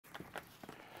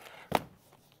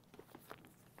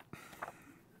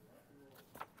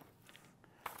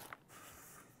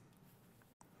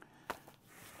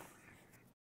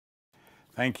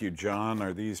Thank you, John.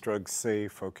 Are these drugs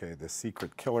safe? Okay, the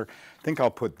secret killer. I think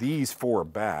I'll put these 4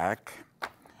 back.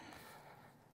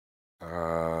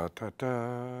 Now,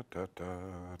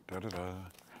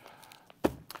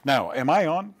 am I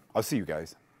on? I'll see you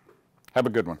guys. Have a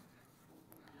good one.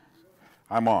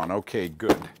 I'm on. Okay,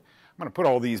 good. I'm going to put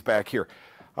all these back here.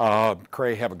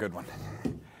 Cray, have a good one.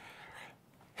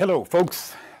 Hello,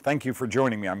 folks. Thank you for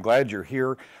joining me. I'm glad you're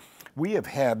here. We have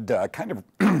had kind of,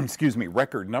 excuse me,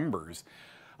 record numbers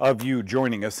of you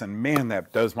joining us, and man,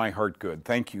 that does my heart good.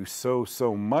 Thank you so,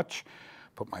 so much.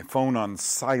 Put my phone on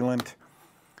silent.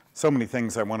 So many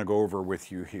things I want to go over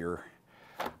with you here.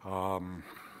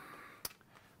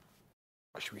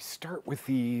 Should we start with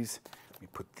these? Let me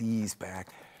put these back.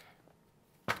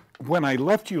 When I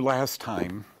left you last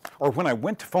time, or when I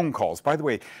went to phone calls, by the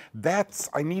way,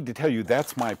 I need to tell you,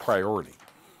 that's my priority.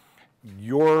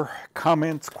 Your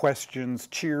comments, questions,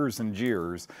 cheers, and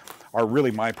jeers are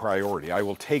really my priority. I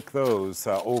will take those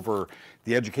over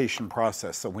the education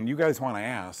process. So when you guys want to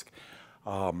ask,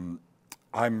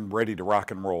 I'm ready to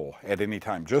rock and roll at any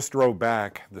time. Just drove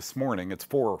back this morning. It's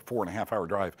 4.5 hour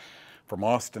drive from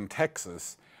Austin,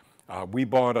 Texas. We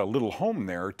bought a little home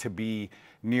there to be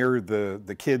near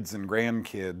the kids and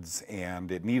grandkids,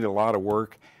 and it needed a lot of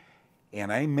work,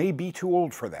 and I may be too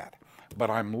old for that, but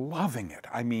I'm loving it.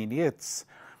 I mean,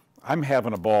 I'm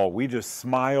having a ball. We just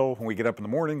smile when we get up in the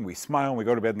morning, we smile when we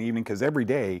go to bed in the evening, because every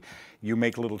day you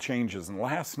make little changes. And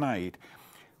last night,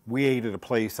 we ate at a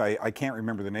place, I can't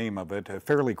remember the name of it, a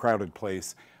fairly crowded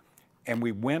place, and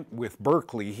we went with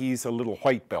Berkeley. He's a little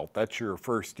white belt. That's your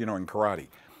first, in karate.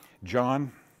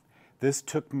 John, this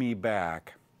took me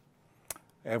back.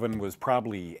 Evan was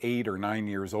probably 8 or 9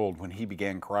 years old when he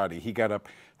began karate. He got up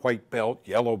white belt,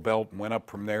 yellow belt, and went up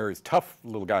from there. He's a tough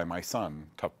little guy, my son,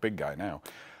 tough big guy now.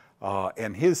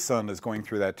 And his son is going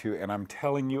through that too. And I'm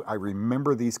telling you, I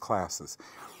remember these classes.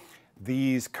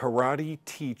 These karate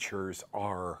teachers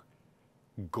are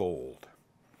gold.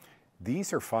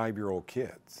 These are 5-year-old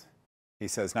kids. He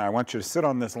says, now I want you to sit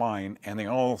on this line, and they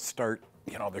all start,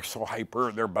 they're so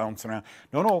hyper, they're bouncing around.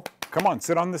 No, come on,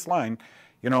 sit on this line.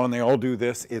 And they all do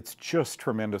this. It's just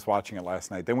tremendous watching it last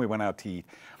night. Then we went out to eat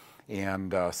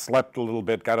and slept a little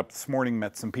bit, got up this morning,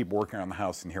 met some people working around the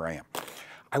house, and here I am.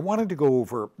 I wanted to go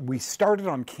over, we started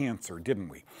on cancer, didn't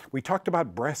we? We talked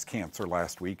about breast cancer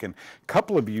last week, and a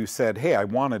couple of you said, hey, I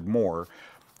wanted more.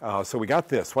 So we got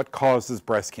this, what causes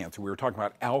breast cancer? We were talking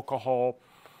about alcohol,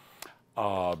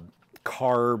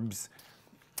 carbs,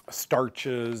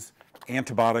 starches,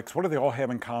 antibiotics. What do they all have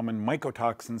in common?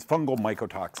 Mycotoxins, fungal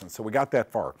mycotoxins. So we got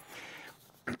that far.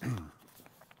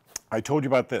 I told you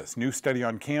about this. New study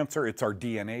on cancer. It's our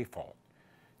DNA fault.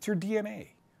 It's your DNA.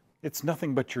 It's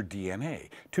nothing but your DNA.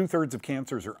 2/3 of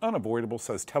cancers are unavoidable,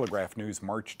 says Telegraph News,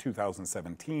 March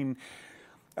 2017.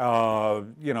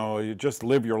 You just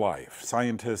live your life.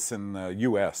 Scientists in the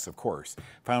U.S., of course,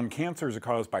 found cancers are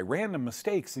caused by random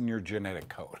mistakes in your genetic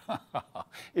code.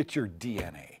 It's your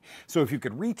DNA. So if you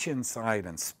could reach inside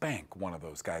and spank one of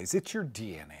those guys, it's your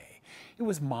DNA. It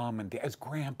was mom and dad, it's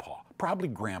grandpa, probably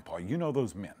grandpa,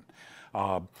 those men.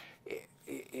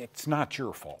 It's not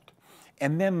your fault.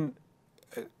 And then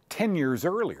 10 years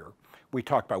earlier, we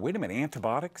talked about, wait a minute,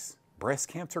 antibiotics, breast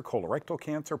cancer, colorectal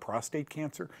cancer, prostate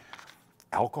cancer,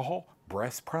 alcohol,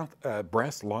 breast,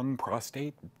 lung,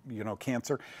 prostate,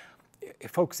 cancer.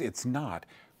 Folks, it's not.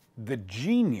 The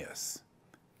genius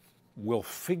will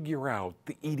figure out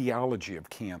the etiology of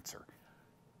cancer,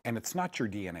 and it's not your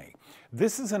DNA.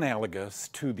 This is analogous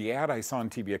to the ad I saw on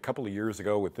TV a couple of years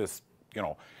ago with this,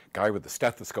 guy with the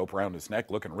stethoscope around his neck,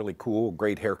 looking really cool,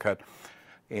 great haircut.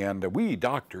 And we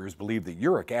doctors believe that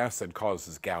uric acid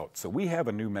causes gout, so we have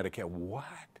a new medication.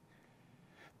 What?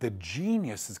 The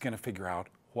genius is going to figure out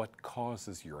what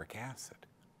causes uric acid.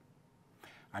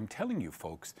 I'm telling you,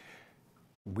 folks,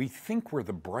 we think we're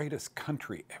the brightest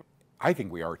country. I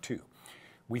think we are too.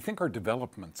 We think our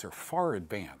developments are far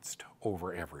advanced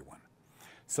over everyone.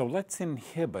 So let's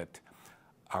inhibit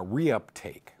a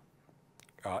reuptake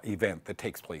event that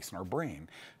takes place in our brain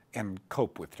and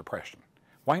cope with depression.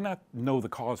 Why not know the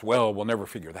cause? Well, we'll never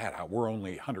figure that out. We're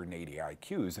only 180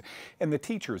 IQs. And the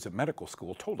teachers at medical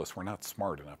school told us we're not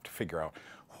smart enough to figure out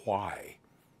why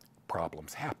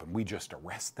problems happen. We just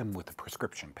arrest them with a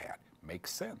prescription pad. Makes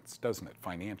sense, doesn't it,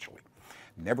 financially?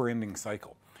 Never-ending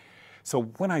cycle. So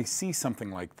when I see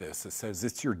something like this, it says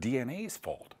it's your DNA's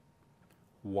fault.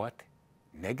 What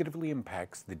negatively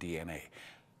impacts the DNA?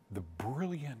 The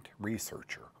brilliant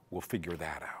researcher will figure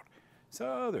that out.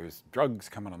 So there's drugs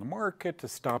coming on the market to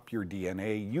stop your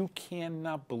DNA. You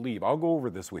cannot believe, I'll go over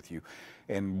this with you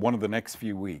in one of the next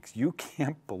few weeks. You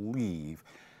can't believe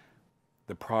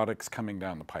the products coming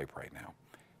down the pipe right now.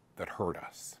 that hurt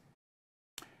us,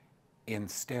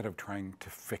 instead of trying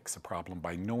to fix a problem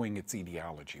by knowing its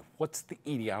etiology. What's the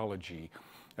etiology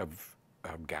of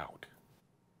gout?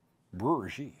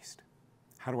 Brewer's yeast.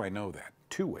 How do I know that?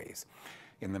 Two ways.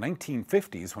 In the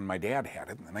 1950s, when my dad had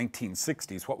it, in the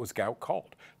 1960s, what was gout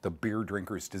called? The beer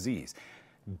drinker's disease.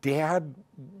 Dad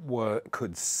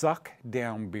could suck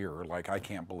down beer like I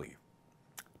can't believe,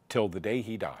 till the day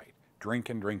he died.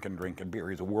 Drinking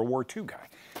beer. He's a World War II guy.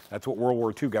 That's what World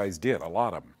War II guys did, a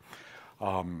lot of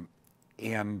them.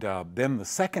 Then the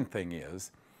second thing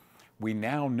is, we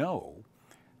now know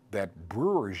that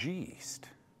brewer's yeast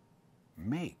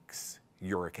makes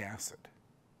uric acid.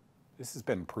 This has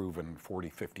been proven 40,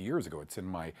 50 years ago. It's in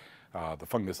my The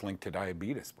Fungus Linked to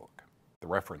Diabetes book. The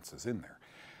reference is in there.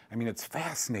 I mean, it's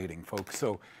fascinating, folks.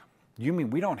 So you mean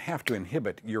we don't have to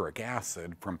inhibit uric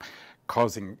acid from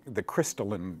causing the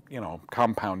crystalline,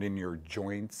 compound in your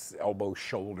joints, elbows,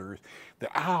 shoulders, the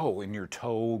ow in your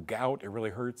toe, gout, it really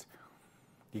hurts?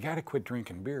 You got to quit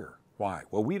drinking beer. Why?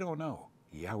 Well, we don't know.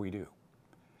 Yeah, we do.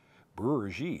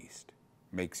 Brewer's yeast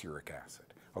makes uric acid.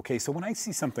 Okay, so when I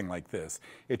see something like this,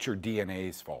 it's your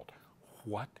DNA's fault.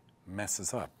 What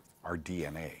messes up our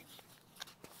DNA?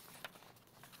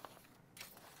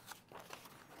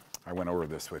 I went over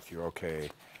this with you. Okay,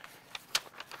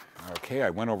 I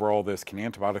went over all this. Can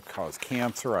antibiotics cause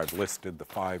cancer? I've listed the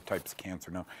 5 types of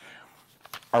cancer. Now,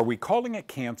 are we calling it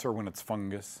cancer when it's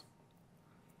fungus?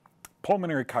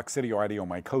 Pulmonary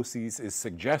coccidioidomycosis is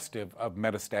suggestive of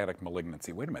metastatic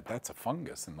malignancy. Wait a minute, that's a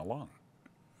fungus in the lung.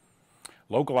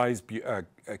 Localized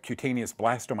cutaneous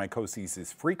blastomycosis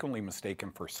is frequently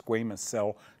mistaken for squamous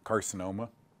cell carcinoma.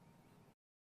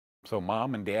 So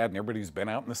mom and dad and everybody who's been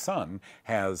out in the sun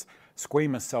has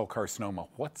squamous cell carcinoma.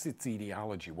 What's its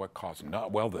etiology? What caused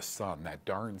it? Well, the sun, that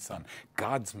darn sun.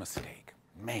 God's mistake.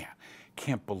 Man,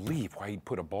 can't believe why he'd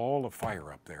put a ball of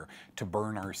fire up there to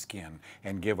burn our skin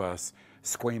and give us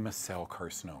squamous cell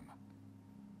carcinoma.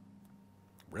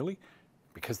 Really?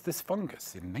 Because this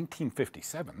fungus in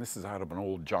 1957, this is out of an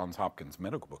old Johns Hopkins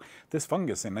medical book, this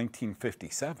fungus in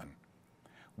 1957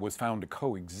 was found to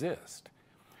coexist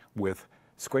with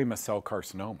squamous cell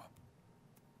carcinoma.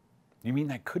 You mean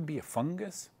that could be a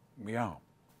fungus? Yeah.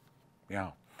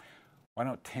 Why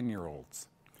don't 10-year-olds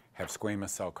have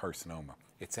squamous cell carcinoma?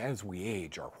 It's as we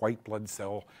age, our white blood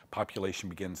cell population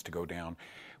begins to go down.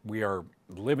 We are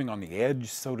living on the edge,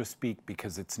 so to speak,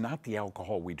 because it's not the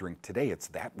alcohol we drink today, it's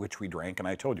that which we drank, and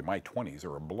I told you, my 20s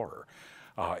are a blur.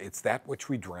 It's that which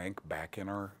we drank back in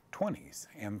our 20s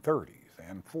and 30s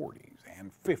and 40s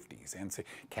and 50s, and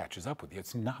catches up with you.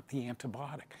 It's not the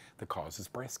antibiotic that causes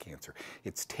breast cancer.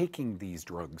 It's taking these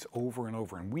drugs over and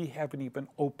over, and we haven't even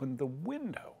opened the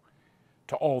window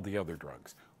to all the other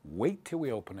drugs. Wait till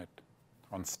we open it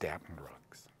on statin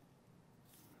drugs.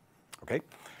 Okay?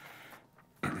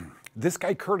 This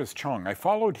guy, Curtis Chong, I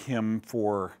followed him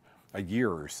for a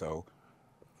year or so.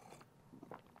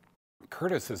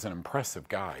 Curtis is an impressive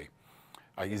guy.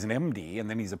 He's an MD, and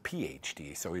then he's a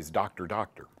PhD, so he's doctor.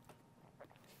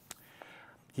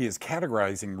 He is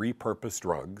categorizing repurposed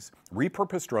drugs.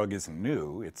 Repurposed drug isn't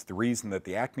new. It's the reason that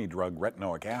the acne drug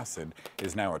retinoic acid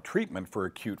is now a treatment for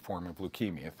acute form of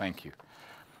leukemia. Thank you.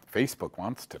 Facebook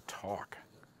wants to talk.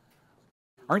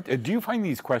 Do you find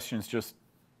these questions just...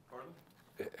 Pardon?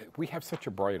 We have such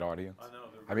a bright audience.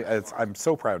 I know. I'm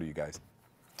so proud of you guys.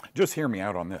 Just hear me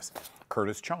out on this.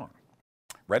 Curtis Chong,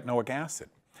 retinoic acid.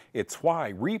 It's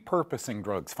why repurposing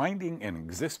drugs, finding an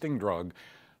existing drug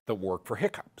that worked for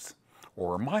hiccups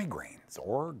or migraines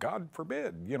or, God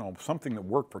forbid, something that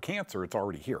worked for cancer, it's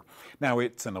already here. Now,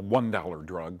 it's in a $1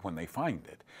 drug when they find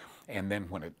it. And then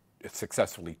when it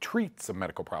successfully treats a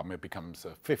medical problem, it becomes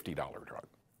a $50 drug.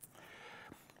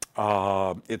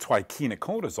 It's why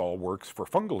ketoconazole works for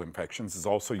fungal infections, is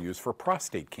also used for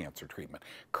prostate cancer treatment.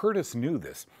 Curtis knew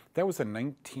this. That was a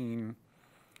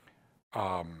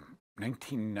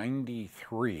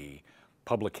 1993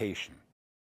 publication.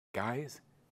 Guys,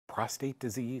 prostate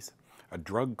disease, a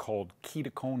drug called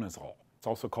ketoconazole. It's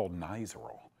also called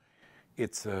Nizoral.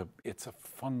 It's a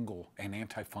fungal, an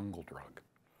antifungal drug.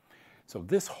 So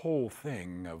this whole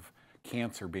thing of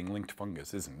cancer being linked to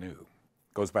fungus isn't new.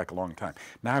 Goes back a long time.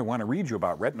 Now I want to read you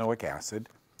about retinoic acid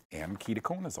and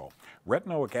ketoconazole.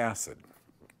 Retinoic acid,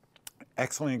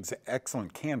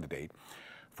 excellent candidate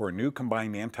for a new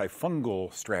combined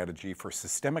antifungal strategy for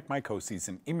systemic mycoses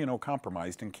in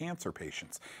immunocompromised and cancer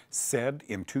patients, said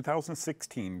in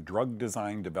 2016 Drug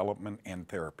Design Development and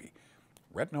Therapy.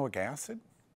 Retinoic acid,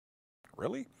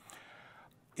 really,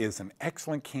 is an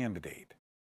excellent candidate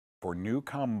for new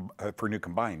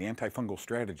combined antifungal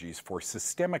strategies for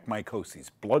systemic mycoses,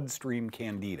 bloodstream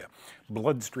candida,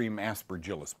 bloodstream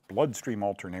aspergillus, bloodstream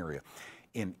alternaria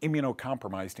in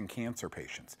immunocompromised and cancer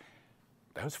patients.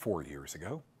 That was 4 years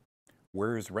ago.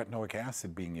 Where is retinoic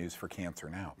acid being used for cancer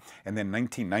now? And then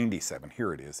 1997,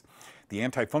 here it is. The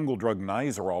antifungal drug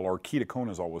Nizoral or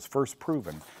ketoconazole was first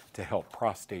proven to help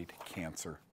prostate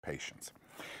cancer patients.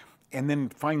 And then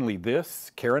finally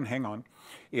this, Karen, hang on.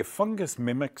 If fungus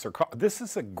mimics or, this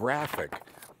is a graphic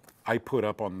I put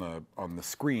up on the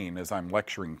screen as I'm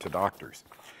lecturing to doctors.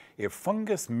 If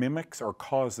fungus mimics or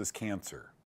causes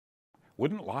cancer,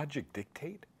 wouldn't logic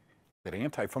dictate that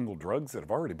antifungal drugs that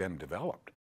have already been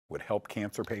developed would help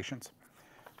cancer patients?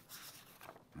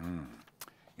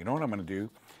 You know what I'm going to do?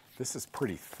 This is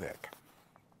pretty thick.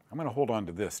 I'm going to hold on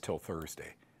to this till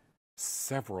Thursday.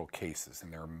 Several cases,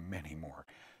 and there are many more,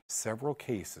 several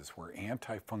cases where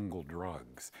antifungal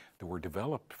drugs that were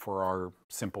developed for our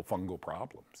simple fungal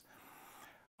problems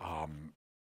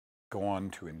go on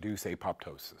to induce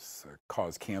apoptosis,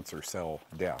 cause cancer cell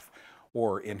death,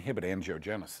 or inhibit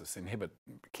angiogenesis, inhibit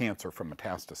cancer from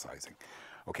metastasizing.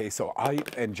 Okay, so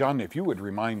and John, if you would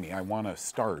remind me, I want to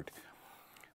start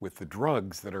with the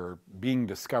drugs that are being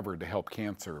discovered to help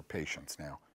cancer patients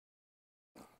now,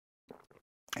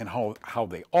 and how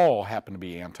they all happen to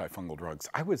be antifungal drugs.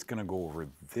 I was going to go over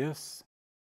this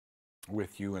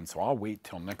with you, and so I'll wait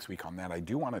till next week on that. I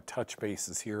do want to touch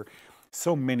bases here.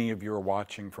 So many of you are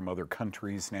watching from other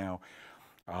countries now.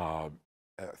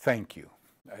 Thank you.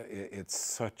 It's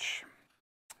such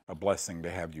a blessing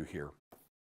to have you here.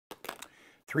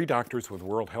 3 doctors with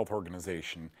World Health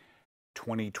Organization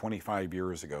 25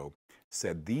 years ago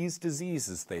said these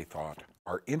diseases, they thought,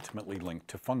 are intimately linked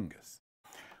to fungus.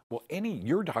 Well,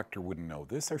 your doctor wouldn't know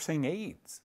this. They're saying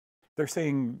AIDS. They're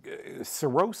saying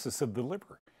cirrhosis of the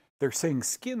liver. They're saying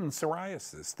skin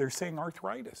psoriasis. They're saying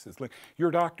arthritis.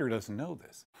 Your doctor doesn't know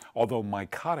this. Although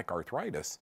mycotic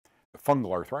arthritis,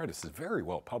 fungal arthritis, is very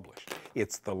well published.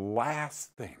 It's the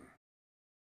last thing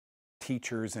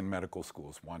teachers in medical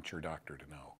schools want your doctor to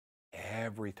know.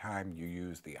 Every time you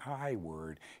use the I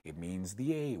word, it means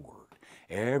the A word.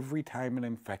 Every time an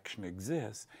infection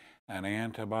exists, an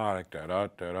antibiotic,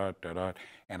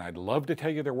 and I'd love to tell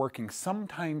you they're working.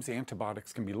 Sometimes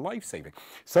antibiotics can be life-saving.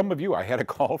 Some of you, I had a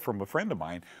call from a friend of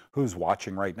mine who's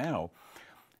watching right now,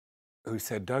 who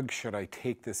said, Doug, should I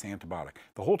take this antibiotic?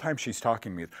 The whole time she's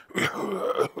talking to me,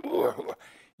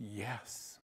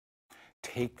 yes,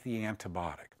 take the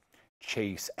antibiotic.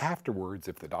 Chase afterwards,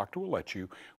 if the doctor will let you,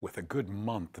 with a good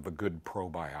month of a good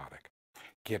probiotic.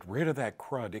 Get rid of that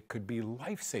crud. It could be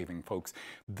life-saving, folks.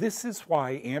 This is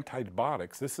why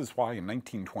antibiotics, this is why in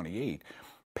 1928,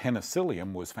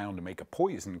 penicillium was found to make a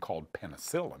poison called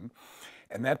penicillin.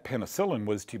 And that penicillin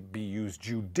was to be used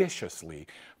judiciously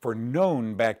for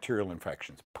known bacterial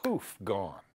infections. Poof,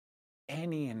 gone.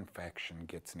 Any infection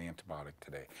gets an antibiotic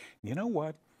today. You know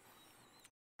what?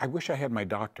 I wish I had my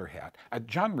doctor hat.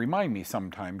 John, remind me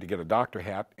sometime to get a doctor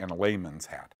hat and a layman's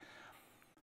hat.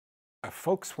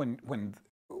 Folks, when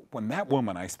that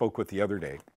woman I spoke with the other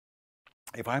day,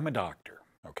 if I'm a doctor,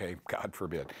 okay, God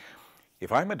forbid,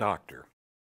 if I'm a doctor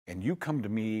and you come to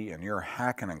me and you're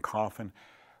hacking and coughing,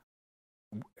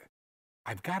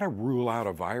 I've got to rule out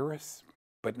a virus,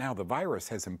 but now the virus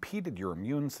has impeded your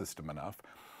immune system enough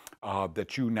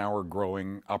that you now are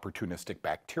growing opportunistic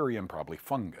bacteria and probably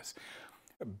fungus.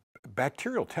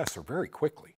 Bacterial tests are very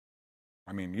quickly.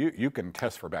 I mean, you can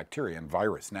test for bacteria and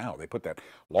virus now. They put that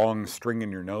long string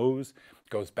in your nose,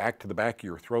 goes back to the back of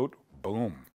your throat,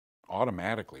 boom,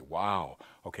 automatically. Wow,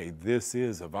 okay, this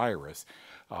is a virus,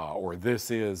 or this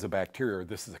is a bacteria, or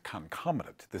this is a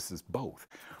concomitant. This is both.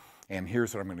 And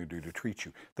here's what I'm going to do to treat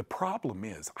you. The problem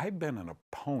is, I've been an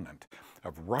opponent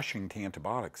of rushing to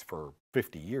antibiotics for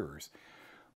 50 years.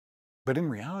 But in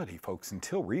reality, folks,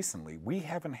 until recently, we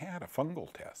haven't had a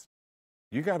fungal test.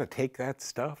 You got to take that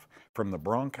stuff from the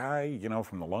bronchi, you know,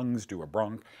 from the lungs, do a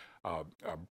bronch on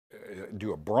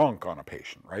a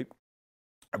patient, right?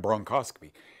 A bronchoscopy,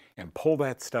 and pull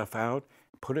that stuff out,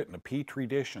 put it in a petri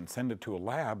dish, and send it to a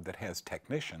lab that has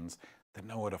technicians that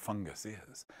know what a fungus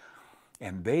is.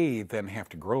 And they then have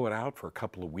to grow it out for a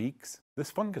couple of weeks.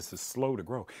 This fungus is slow to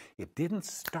grow. It didn't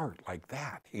start like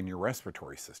that in your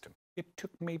respiratory system. It took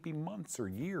maybe months or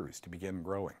years to begin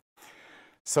growing.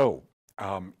 So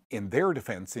in their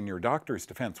defense, in your doctor's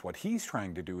defense, what he's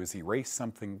trying to do is erase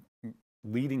something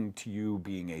leading to you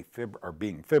being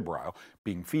being febrile,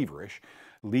 being feverish,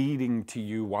 leading to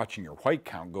you watching your white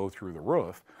count go through the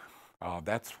roof.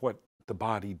 That's what the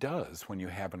body does when you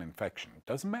have an infection. It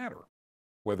doesn't matter.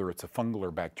 whether it's a fungal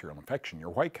or bacterial infection,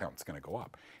 your white count's going to go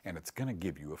up, and it's going to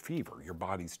give you a fever. Your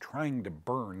body's trying to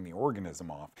burn the organism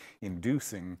off,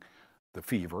 inducing the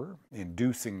fever,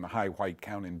 inducing the high white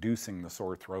count, inducing the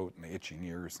sore throat and the itching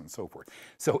ears and so forth.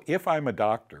 So if I'm a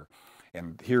doctor,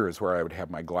 and here is where I would have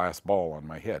my glass ball on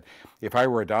my head. If I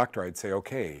were a doctor, I'd say,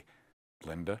 okay,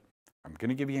 Linda, I'm going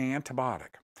to give you an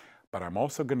antibiotic, but I'm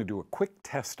also going to do a quick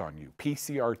test on you,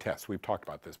 PCR test. We've talked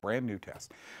about this, brand new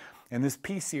test. And this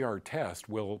PCR test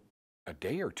will, a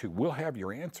day or two, we'll have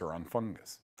your answer on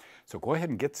fungus. So go ahead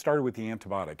and get started with the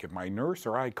antibiotic. If my nurse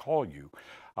or I call you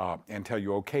and tell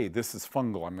you, okay, this is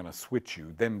fungal, I'm going to switch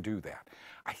you, then do that.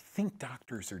 I think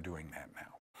doctors are doing that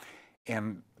now.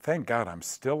 And thank God I'm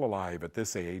still alive at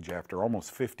this age after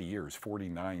almost 50 years,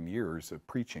 49 years of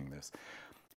preaching this,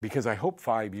 because I hope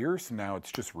 5 years from now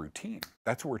it's just routine.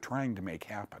 That's what we're trying to make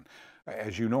happen.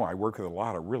 As you know, I work with a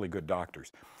lot of really good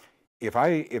doctors.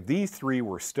 If these three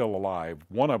were still alive,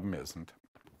 one of them isn't,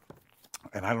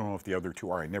 and I don't know if the other two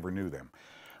are, I never knew them.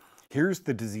 Here's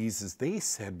the diseases they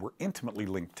said were intimately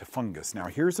linked to fungus. Now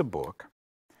here's a book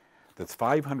that's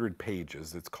 500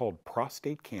 pages. It's called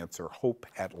Prostate Cancer, Hope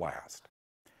at Last.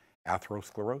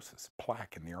 Atherosclerosis,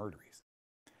 plaque in the arteries.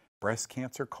 Breast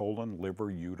cancer, colon, liver,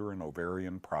 uterine,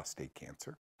 ovarian, prostate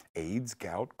cancer. AIDS,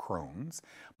 gout, Crohn's,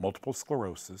 multiple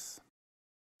sclerosis,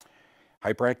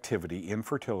 hyperactivity,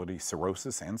 infertility,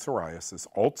 cirrhosis and psoriasis,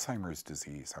 Alzheimer's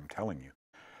disease, I'm telling you.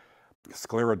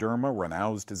 Scleroderma,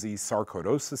 Raynaud's disease,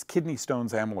 sarcoidosis, kidney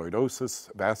stones,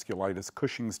 amyloidosis, vasculitis,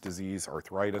 Cushing's disease,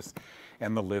 arthritis,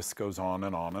 and the list goes on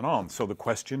and on and on. So the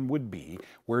question would be,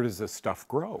 where does this stuff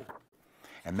grow?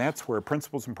 And that's where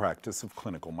principles and practice of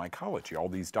clinical mycology, all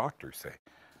these doctors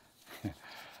say.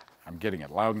 I'm getting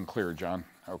it loud and clear, John.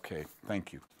 Okay,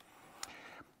 thank you.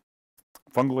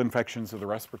 Fungal infections of the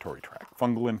respiratory tract,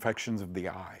 fungal infections of the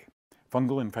eye,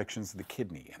 fungal infections of the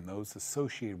kidney, and those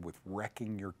associated with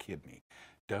wrecking your kidney.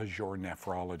 Does your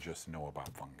nephrologist know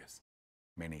about fungus?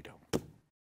 Many don't.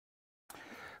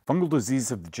 Fungal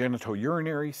disease of the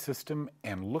genitourinary system,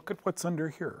 and look at what's under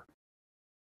here.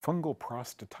 Fungal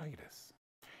prostatitis.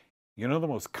 You know the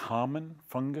most common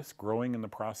fungus growing in the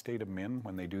prostate of men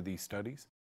when they do these studies?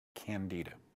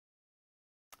 Candida.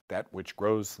 That which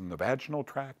grows in the vaginal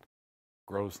tract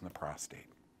grows in the prostate.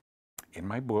 In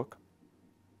my book,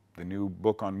 the new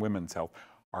book on women's health,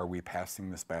 are we passing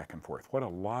this back and forth? What a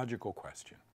logical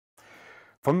question.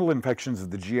 Fungal infections of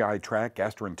the GI tract,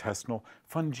 gastrointestinal,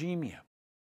 fungemia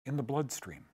in the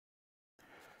bloodstream.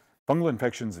 Fungal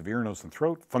infections of ear, nose, and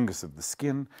throat, fungus of the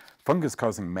skin, fungus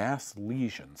causing mass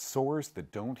lesions, sores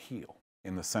that don't heal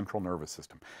in the central nervous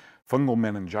system. Fungal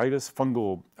meningitis,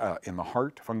 fungal in the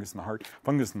heart, fungus in the heart,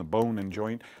 fungus in the bone and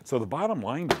joint. So the bottom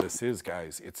line to this is,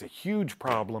 guys, it's a huge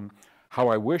problem. How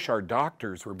I wish our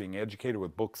doctors were being educated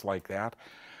with books like that.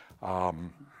 How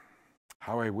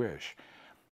I wish.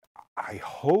 I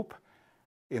hope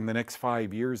in the next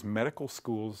 5 years, medical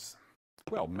schools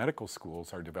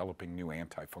are developing new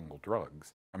antifungal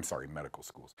drugs. I'm sorry, medical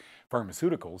schools.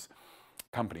 Pharmaceuticals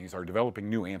companies are developing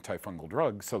new antifungal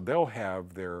drugs, so they'll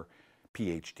have their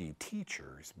PhD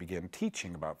teachers begin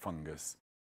teaching about fungus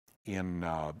in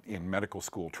medical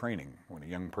school training. When a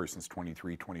young person's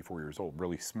 23, 24 years old,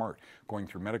 really smart, going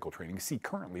through medical training. See,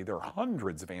 currently there are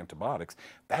hundreds of antibiotics.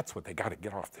 That's what they got to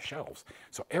get off the shelves.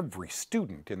 So every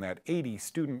student in that 80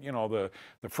 student, the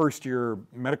first year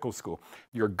medical school,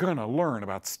 you're gonna learn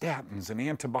about statins and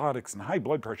antibiotics and high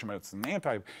blood pressure medicine, and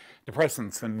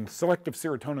antidepressants and selective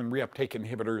serotonin reuptake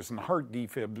inhibitors and heart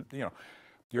defib.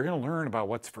 You're gonna learn about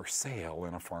what's for sale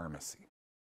in a pharmacy.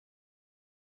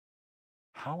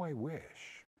 How I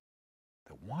wish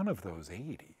that one of those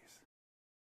 80s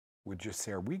would just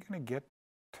say, are we going to get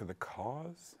to the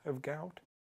cause of gout?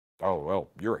 Oh, well,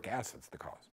 uric acid's the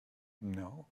cause.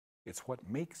 No, it's what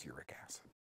makes uric acid.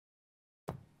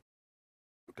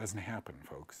 It doesn't happen,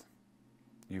 folks.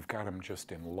 You've got them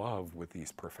just in love with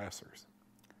these professors.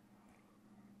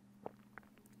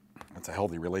 That's a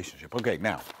healthy relationship. Okay,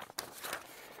 now.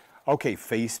 Okay,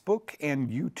 Facebook and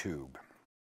YouTube.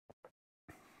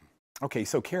 Okay,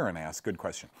 so Karen asked, good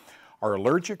question. Are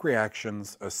allergic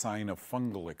reactions a sign of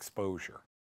fungal exposure?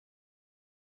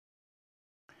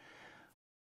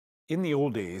 In the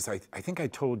old days, I think I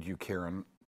told you, Karen,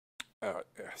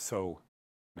 so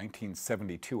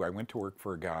 1972, I went to work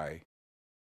for a guy.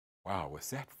 Wow, was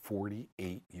that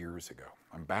 48 years ago?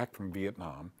 I'm back from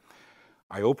Vietnam.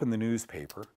 I opened the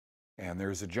newspaper, and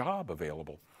there's a job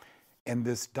available. And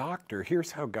this doctor,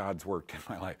 here's how God's worked in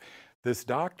my life. This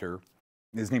doctor,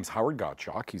 his name's Howard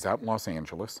Gottschalk. He's out in Los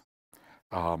Angeles.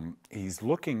 He's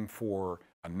looking for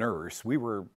a nurse. We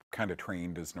were kind of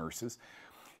trained as nurses.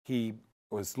 He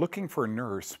was looking for a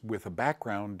nurse with a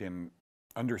background in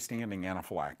understanding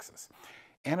anaphylaxis.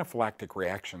 Anaphylactic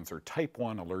reactions are type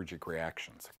 1 allergic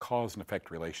reactions, a cause and effect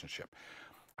relationship.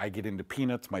 I get into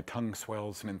peanuts, my tongue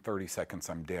swells, and in 30 seconds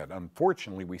I'm dead.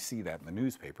 Unfortunately, we see that in the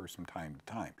newspapers from time to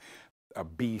time. A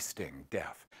bee sting,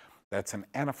 death. That's an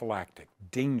anaphylactic,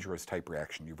 dangerous type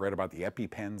reaction. You've read about the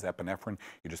EpiPens, epinephrine.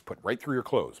 You just put right through your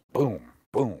clothes. Boom,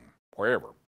 boom, wherever.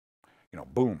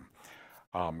 Boom.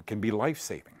 Can be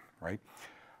life-saving, right?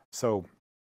 So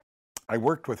I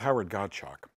worked with Howard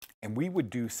Gottschalk, and we would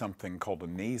do something called a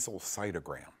nasal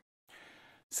cytogram.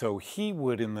 So he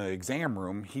would, in the exam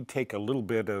room, he'd take a little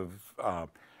bit of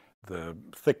the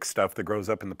thick stuff that grows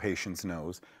up in the patient's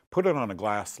nose, put it on a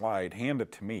glass slide, hand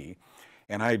it to me,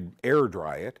 and I'd air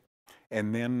dry it,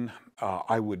 and then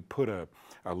I would put a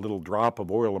little drop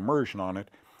of oil immersion on it,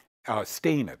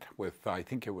 stain it with, I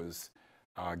think it was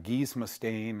Gizmo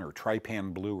stain or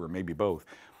trypan blue or maybe both.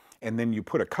 And then you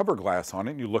put a cover glass on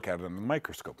it and you look at it in the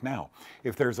microscope. Now,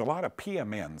 if there's a lot of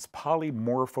PMNs,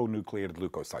 polymorphonucleated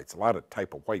leukocytes, a lot of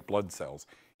type of white blood cells,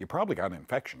 you probably got an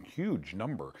infection. Huge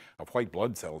number of white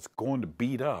blood cells going to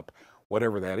beat up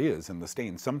whatever that is in the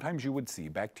stain. Sometimes you would see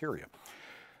bacteria.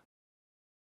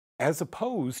 As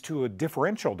opposed to a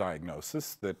differential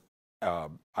diagnosis that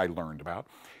I learned about,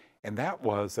 and that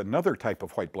was another type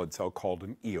of white blood cell called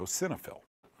an eosinophil.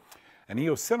 An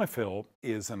eosinophil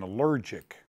is an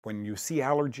allergic. When you see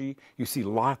allergy, you see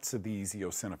lots of these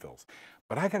eosinophils.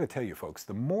 But I got to tell you, folks,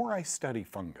 the more I study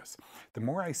fungus, the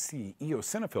more I see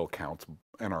eosinophil counts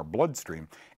in our bloodstream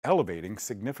elevating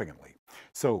significantly.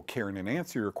 So, Karen, in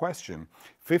answer to your question,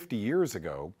 50 years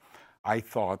ago, I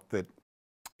thought that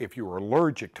if you were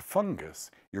allergic to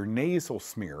fungus, your nasal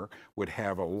smear would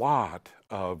have a lot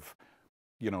of,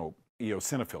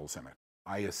 eosinophils in it.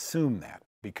 I assume that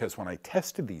because when I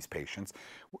tested these patients,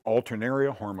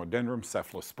 Alternaria, Hormodendron,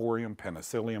 Cephalosporium,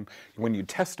 Penicillium, when you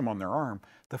test them on their arm,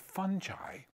 the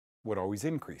fungi would always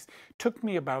increase. Took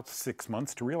me about 6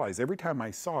 months to realize every time I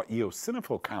saw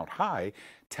eosinophil count high,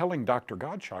 telling Dr.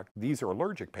 Gottschalk these are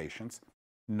allergic patients,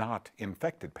 not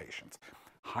infected patients.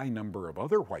 High number of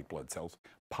other white blood cells,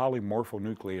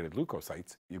 polymorphonucleated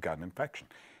leukocytes, you've got an infection.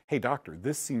 Hey doctor,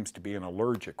 this seems to be an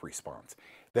allergic response.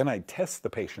 Then I'd test the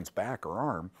patient's back or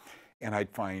arm, and I'd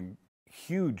find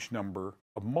huge number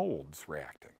of molds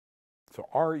reacting. So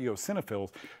our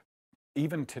eosinophils,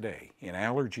 even today, in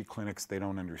allergy clinics, they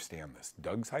don't understand this.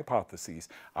 Doug's hypotheses,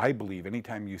 I believe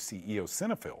anytime you see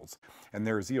eosinophils, and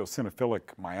there's eosinophilic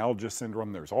myalgia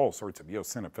syndrome, there's all sorts of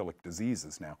eosinophilic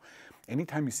diseases now.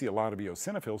 Anytime you see a lot of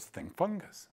eosinophils, think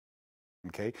fungus.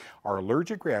 Okay? Our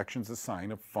allergic reaction is a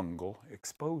sign of fungal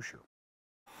exposure.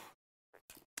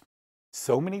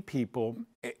 So many people,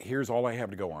 here's all I have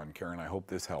to go on, Karen, I hope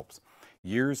this helps.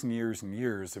 Years and years and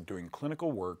years of doing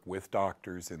clinical work with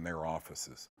doctors in their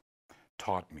offices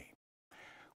taught me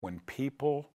when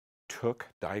people took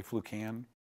diflucan,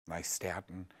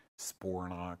 nystatin,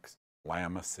 Sporanox,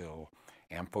 Lamisil,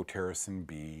 amphotericin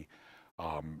B,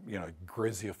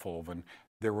 griseofulvin,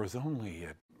 there was only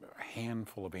a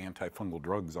handful of antifungal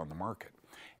drugs on the market.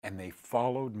 And they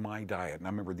followed my diet. Now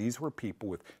remember, these were people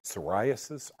with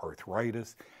psoriasis,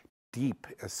 arthritis, deep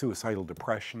suicidal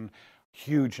depression,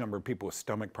 huge number of people with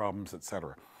stomach problems,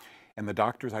 etc. And the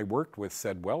doctors I worked with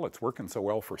said, well, it's working so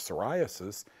well for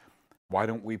psoriasis, why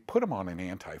don't we put them on an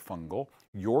antifungal,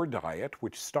 your diet,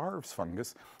 which starves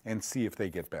fungus, and see if they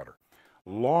get better.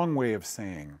 Long way of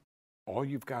saying, all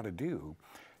you've got to do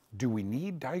we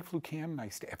need diflucan?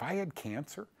 If I had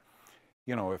cancer,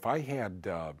 if I had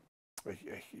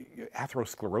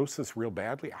atherosclerosis real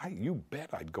badly, you bet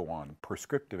I'd go on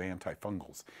prescriptive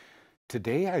antifungals.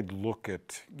 Today I'd look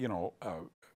at,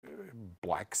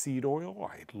 black seed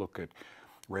oil, I'd look at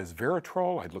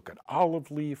resveratrol, I'd look at olive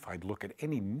leaf, I'd look at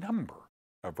any number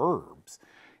of herbs,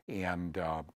 and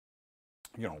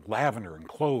lavender and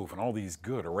clove and all these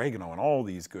good, oregano and all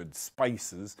these good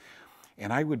spices,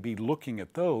 and I would be looking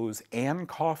at those and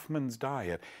Kaufmann's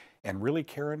diet, and really,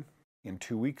 Karen, in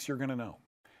 2 weeks you're going to know.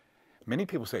 Many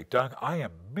people say, Doug, I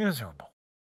am miserable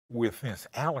with this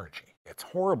allergy. It's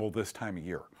horrible this time of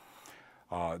year.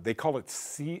 They call it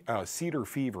cedar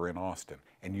fever in Austin.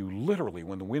 And you literally,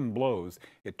 when the wind blows,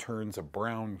 it turns a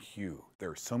brown hue. There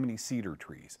are so many cedar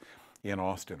trees in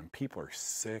Austin, and people are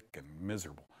sick and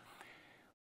miserable.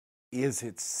 Is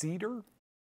it cedar,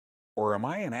 or am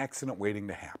I an accident waiting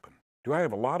to happen? Do I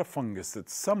have a lot of fungus that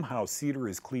somehow cedar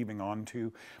is cleaving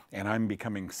onto, and I'm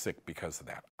becoming sick because of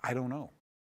that? I don't know.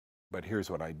 But here's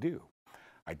what I'd do.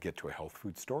 I'd get to a health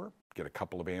food store, get a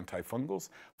couple of antifungals,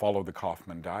 follow the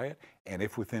Kaufmann diet, and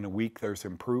if within a week there's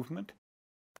improvement,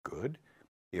 good.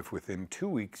 If within 2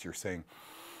 weeks you're saying,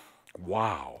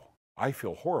 wow, I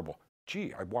feel horrible.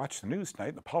 Gee, I watched the news tonight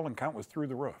and the pollen count was through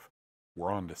the roof.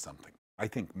 We're on to something. I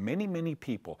think many, many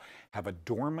people have a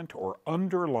dormant or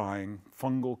underlying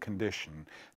fungal condition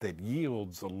that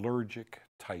yields allergic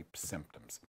type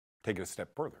symptoms. Take it a step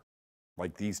further.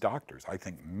 Like these doctors, I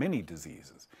think many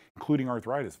diseases, including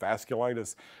arthritis,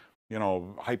 vasculitis,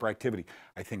 hyperactivity,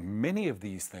 I think many of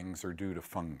these things are due to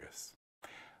fungus.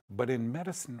 But in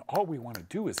medicine, all we want to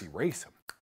do is erase them.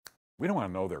 We don't want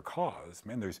to know their cause.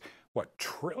 Man, there's,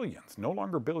 trillions, no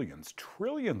longer billions,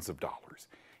 trillions of dollars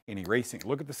in erasing.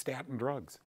 Look at the statin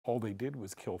drugs. All they did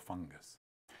was kill fungus.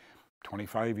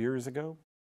 25 years ago,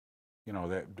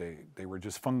 they were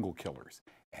just fungal killers.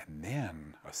 And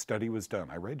then a study was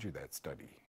done. I read you that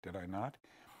study, did I not?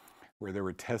 Where they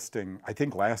were testing, I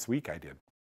think last week I did.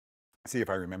 See if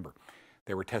I remember.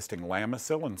 They were testing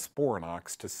Lamisil and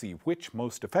Sporanox to see which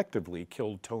most effectively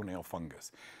killed toenail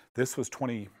fungus. This was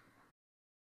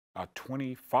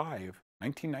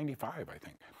 1995, I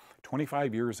think,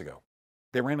 25 years ago.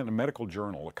 They ran it in a medical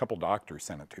journal. A couple doctors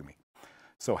sent it to me.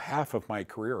 So half of my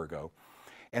career ago.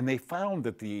 And they found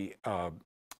that the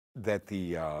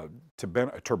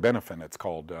terbinafine, it's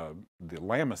called, the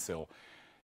Lamisil,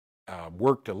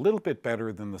 worked a little bit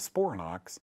better than the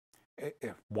Sporanox.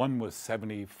 One was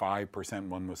 75%,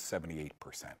 one was 78%.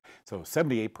 So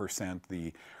 78%,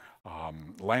 the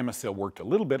Lamisil worked a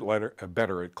little bit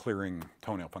better at clearing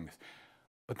toenail fungus.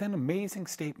 But then an amazing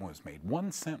statement was made.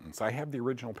 One sentence, I have the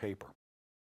original paper.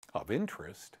 Of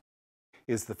interest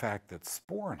is the fact that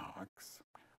Sporanox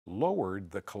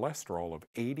lowered the cholesterol of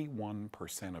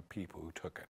 81% of people who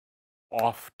took it.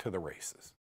 Off to the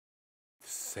races.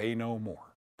 Say no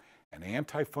more. An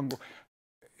antifungal,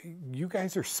 you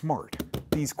guys are smart.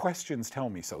 These questions tell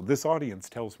me so. This audience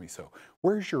tells me so.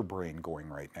 Where's your brain going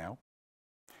right now?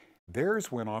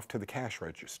 Theirs went off to the cash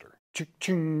register.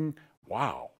 Ching!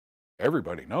 Wow.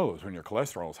 Everybody knows when your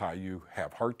cholesterol is high, you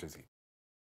have heart disease.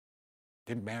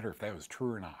 Didn't matter if that was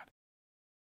true or not.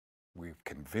 We've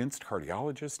convinced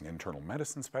cardiologists and internal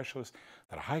medicine specialists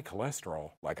that a high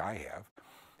cholesterol, like I have,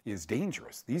 is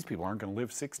dangerous. These people aren't going to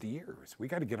live 60 years. We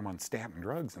got to get them on statin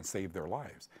drugs and save their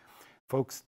lives.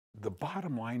 Folks, the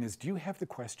bottom line is, do you have the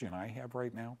question I have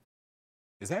right now?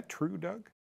 Is that true,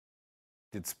 Doug?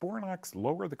 Did Sporanox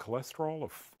lower the cholesterol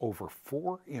of over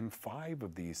 4 in 5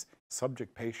 of these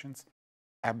subject patients?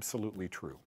 Absolutely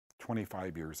true.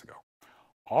 25 years ago.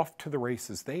 Off to the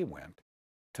races they went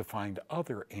to find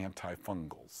other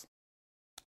antifungals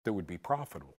that would be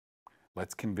profitable.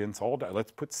 Let's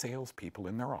let's put salespeople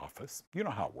in their office, you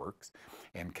know how it works,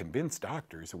 and convince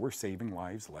doctors that we're saving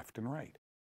lives left and right.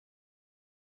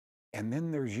 And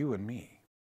then there's you and me.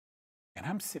 And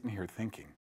I'm sitting here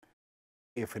thinking,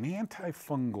 if an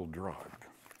antifungal drug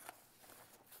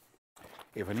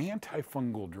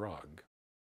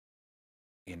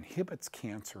inhibits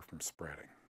cancer from spreading,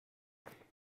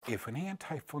 if an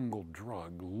antifungal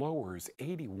drug lowers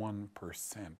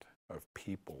 81% of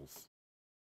people's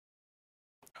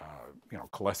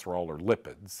cholesterol or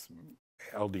lipids,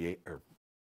 LDL, or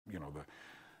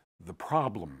the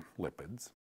problem lipids,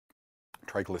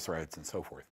 triglycerides and so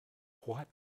forth, what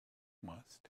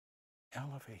must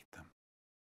elevate them?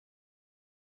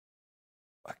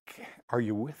 Okay. Are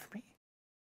you with me?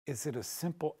 Is it a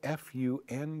simple Fungus?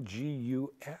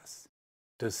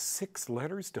 Does 6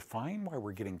 letters define why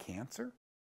we're getting cancer?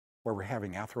 Why we're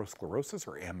having atherosclerosis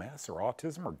or MS or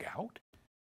autism or gout?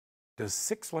 Does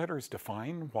 6 letters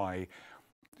define why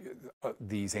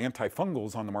these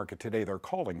antifungals on the market today they're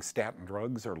calling statin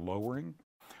drugs are lowering?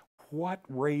 What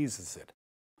raises it?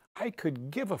 I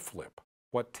could give a flip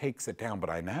what takes it down,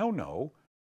 but I now know,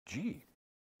 gee,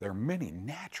 there are many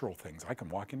natural things I can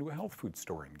walk into a health food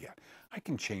store and get. I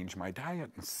can change my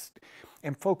diet.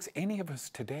 And folks, any of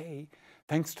us today,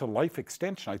 thanks to life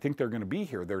extension, I think they're going to be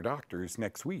here, they're doctors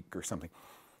next week or something.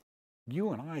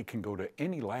 You and I can go to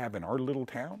any lab in our little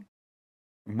town.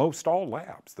 Most all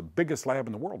labs, the biggest lab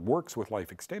in the world, works with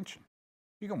life extension.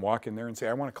 You can walk in there and say,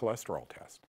 I want a cholesterol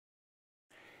test.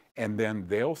 And then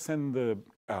they'll send the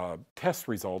test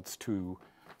results to,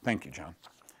 thank you, John.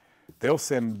 They'll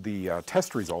send the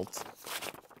test results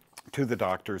to the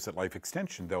doctors at Life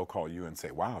Extension. They'll call you and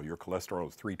say, wow, your cholesterol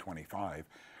is 325,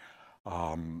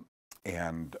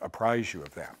 and apprise you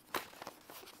of that.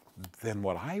 Then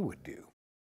what I would do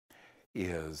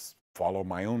is follow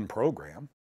my own program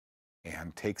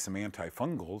and take some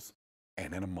antifungals,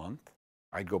 and in a month,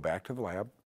 I'd go back to the lab.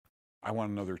 I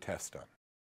want another test done.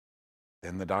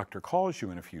 Then the doctor calls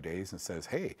you in a few days and says,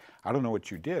 hey, I don't know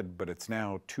what you did, but it's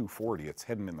now 240. It's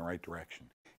heading in the right direction.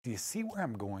 Do you see where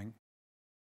I'm going?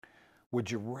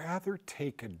 Would you rather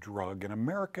take a drug? And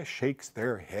America shakes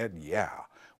their head, yeah.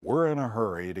 We're in a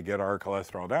hurry to get our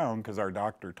cholesterol down because our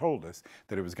doctor told us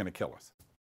that it was going to kill us.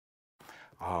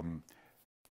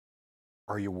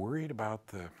 Are you worried about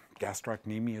the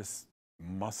gastrocnemius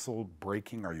muscle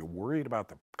breaking? Are you worried about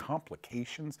the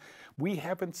complications? We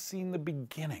haven't seen the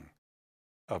beginning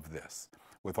of this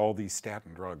with all these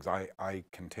statin drugs, I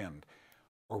contend.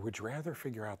 Or would you rather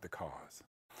figure out the cause?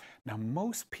 Now,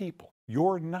 most people,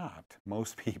 you're not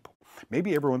most people.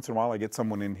 Maybe every once in a while I get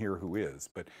someone in here who is,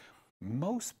 but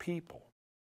most people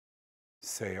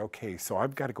say, okay, so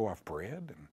I've got to go off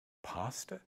bread and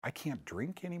pasta. I can't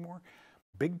drink anymore.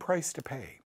 Big price to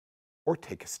pay. Or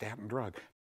take a statin drug.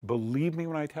 Believe me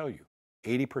when I tell you,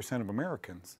 80% of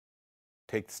Americans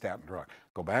take the statin drug.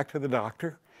 Go back to the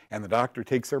doctor, and the doctor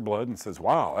takes their blood and says,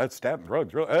 wow, that statin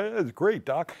drug's really, that's great,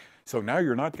 doc. So now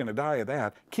you're not going to die of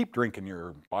that. Keep drinking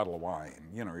your bottle of wine,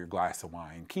 you know, your glass of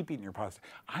wine. Keep eating your pasta.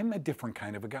 I'm a different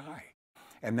kind of a guy.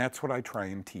 And that's what I try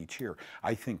and teach here.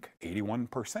 I think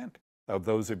 81% of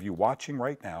those of you watching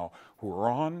right now who are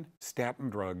on statin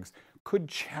drugs could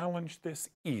challenge this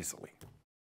easily.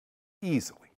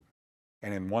 Easily.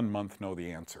 And in 1 month know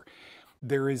the answer.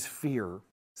 There is fear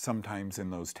sometimes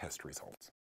in those test results.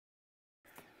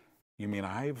 You mean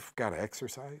I've got to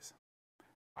exercise?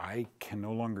 I can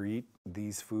no longer eat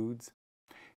these foods?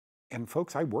 And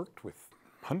folks, I worked with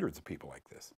hundreds of people like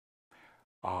this.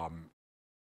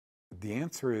 The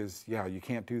answer is, yeah, you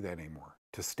can't do that anymore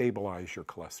to stabilize your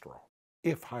cholesterol.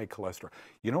 If high cholesterol.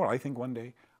 You know what I think one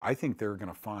day? I think they're going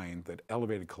to find that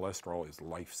elevated cholesterol is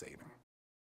life-saving,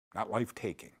 not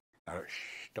life-taking. Now,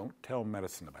 shh, don't tell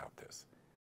medicine about this.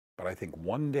 But I think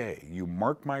one day, you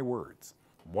mark my words,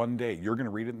 one day you're going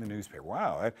to read it in the newspaper.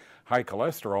 Wow, that high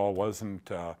cholesterol wasn't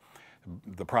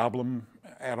the problem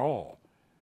at all.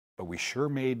 But we sure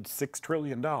made $6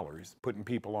 trillion putting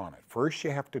people on it. First,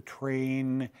 you have to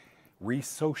train,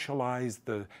 re-socialize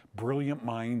the brilliant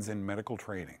minds in medical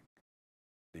training.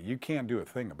 You can't do a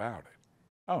thing about it.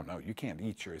 Oh, no, you can't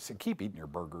eat your, so keep eating your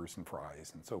burgers and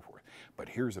fries and so forth. But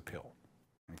here's a pill,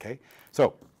 okay?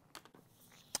 So,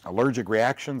 allergic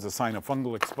reactions, a sign of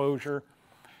fungal exposure?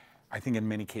 I think in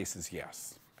many cases,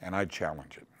 yes, and I'd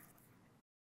challenge it.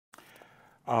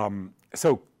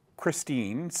 So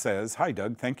Christine says, hi,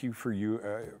 Doug, thank you for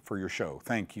your show.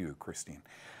 Thank you, Christine.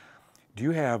 Do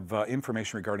you have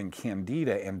information regarding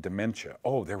candida and dementia?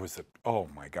 Oh, there was a, oh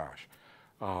my gosh.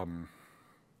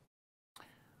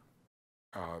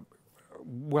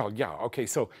 Well, yeah, okay,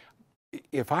 so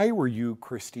if I were you,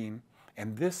 Christine,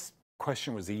 and this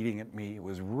question was eating at me, it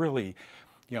was really,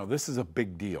 you know, this is a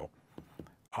big deal.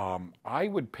 I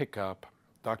would pick up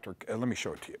let me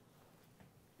show it to you.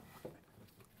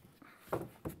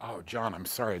 Oh, John, I'm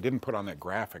sorry, I didn't put on that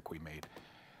graphic we made.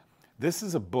 This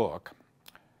is a book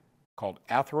called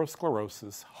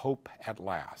Atherosclerosis, Hope at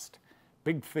Last.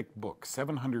 Big, thick book,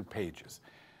 700 pages.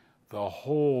 The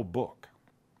whole book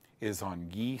is on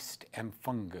yeast and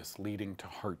fungus leading to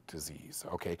heart disease,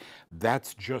 okay?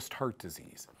 That's just heart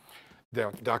disease.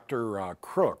 Dr.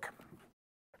 Crook,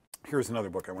 here's another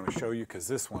book I want to show you because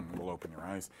this one will open your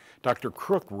eyes. Dr.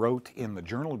 Crook wrote in the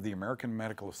Journal of the American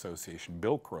Medical Association,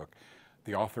 Bill Crook,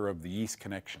 the author of The Yeast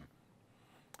Connection.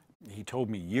 He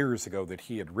told me years ago that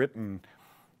he had written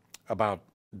about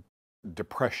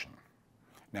depression.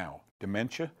 Now,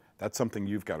 dementia, that's something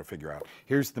you've got to figure out.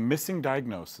 Here's the missing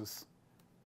diagnosis.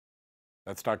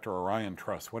 That's Dr. Orion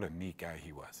Truss. What a neat guy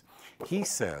he was. He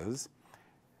says,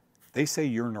 they say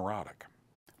you're neurotic,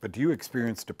 but do you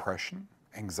experience depression,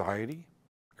 anxiety,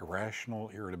 irrational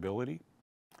irritability,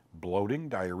 bloating,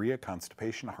 diarrhea,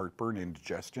 constipation, heartburn,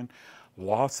 indigestion,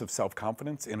 loss of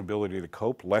self-confidence, inability to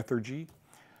cope, lethargy,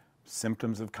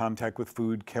 symptoms of contact with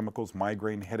food, chemicals,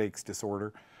 migraine, headaches,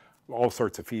 disorder, all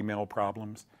sorts of female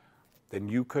problems? Then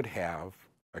you could have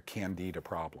a candida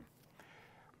problem.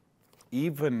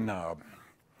 Even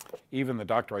the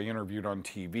doctor I interviewed on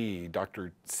TV,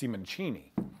 Dr.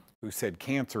 Simoncini, who said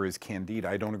cancer is candida,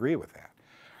 I don't agree with that.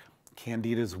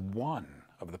 Candida is one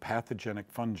of the pathogenic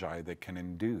fungi that can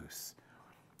induce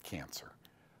cancer.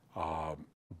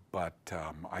 But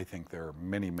I think there are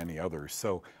many, many others.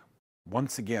 So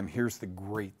once again, here's the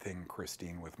great thing,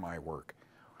 Christine, with my work.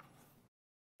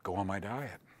 Go on my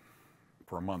diet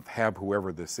for a month. Have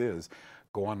whoever this is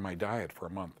go on my diet for a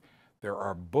month. There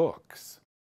are books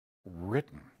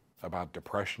written about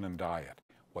depression and diet.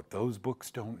 What those books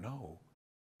don't know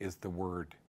is the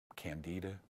word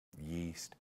candida,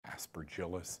 yeast,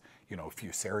 aspergillus, you know,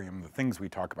 fusarium, the things we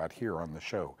talk about here on the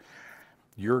show.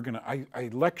 You're gonna, I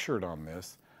lectured on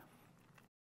this.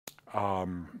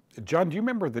 John, do you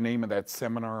remember the name of that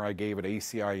seminar I gave at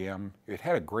ACIM? It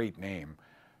had a great name.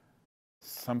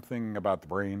 Something about the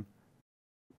brain.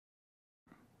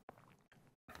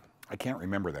 I can't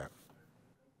remember that.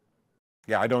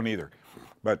 Yeah, I don't either.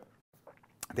 But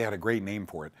they had a great name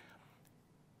for it.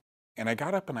 And I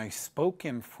got up and I spoke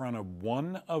in front of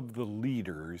one of the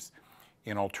leaders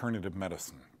in alternative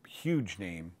medicine. Huge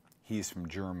name. He's from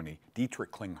Germany,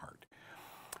 Dietrich Klinghardt.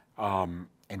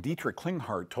 And Dietrich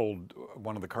Klinghardt told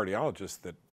one of the cardiologists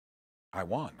that I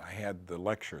won. I had the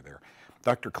lecture there.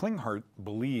 Dr. Klinghardt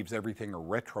believes everything are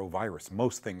retrovirus.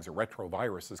 Most things are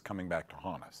retroviruses coming back to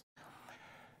haunt us.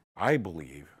 I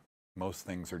believe most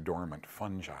things are dormant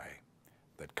fungi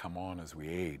that come on as we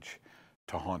age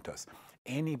to haunt us.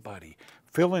 Anybody,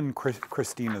 fill in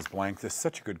Christina's blank. This is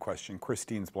such a good question.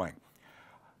 Christine's blank.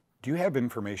 Do you have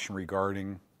information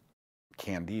regarding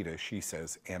Candida, she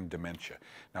says, and dementia?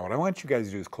 Now, what I want you guys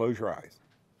to do is close your eyes.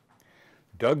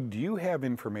 Doug, do you have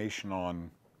information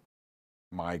on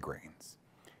migraines,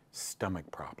 stomach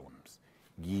problems,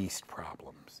 yeast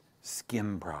problems,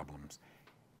 skin problems,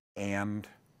 and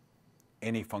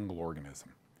any fungal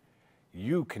organism?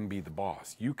 You can be the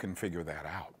boss. You can figure that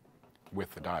out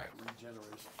with the diet.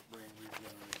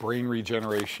 Brain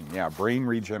regeneration. Yeah, brain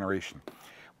regeneration.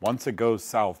 Once it goes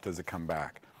south, does it come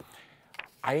back?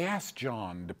 I asked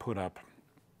John to put up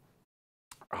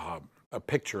a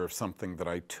picture of something that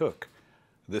I took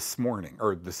this morning,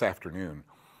 or this afternoon.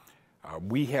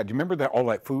 We had, do you remember that all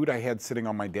that food I had sitting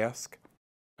on my desk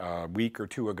a week or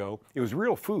two ago? It was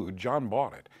real food. John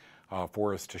bought it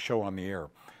for us to show on the air.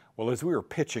 Well, as we were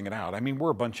pitching it out, I mean, we're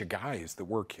a bunch of guys that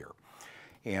work here.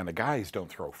 And the guys don't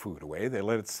throw food away. They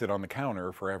let it sit on the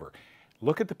counter forever.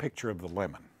 Look at the picture of the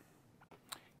lemon.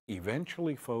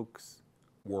 Eventually, folks,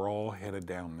 we're all headed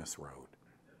down this road.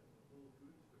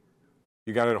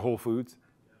 You got it at Whole Foods?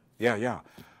 Yeah, yeah.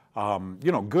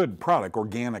 You know, good product,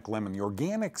 organic lemon. The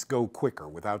organics go quicker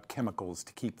without chemicals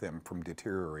to keep them from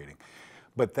deteriorating.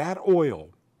 But that oil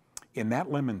in that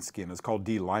lemon skin is called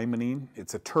D-limonene.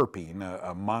 It's a terpene,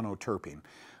 a monoterpene,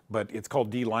 but it's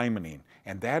called D-limonene.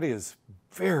 And that is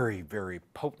very, very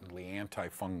potently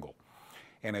antifungal.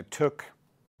 And it took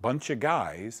a bunch of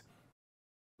guys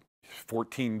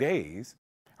 14 days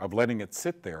of letting it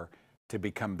sit there to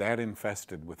become that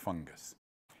infested with fungus.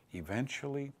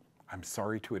 Eventually, I'm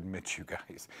sorry to admit, you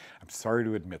guys, I'm sorry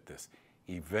to admit this,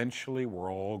 eventually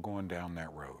we're all going down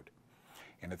that road.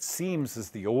 And it seems as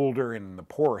the older and the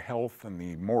poorer health and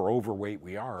the more overweight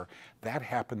we are, that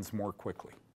happens more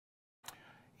quickly.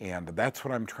 And that's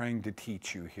what I'm trying to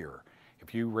teach you here.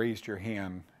 If you raised your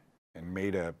hand and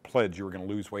made a pledge you were going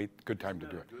to lose weight, good time to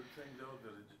do it. Good thing, though,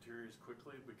 that it deteriorates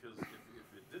quickly, because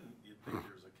if it didn't, you'd think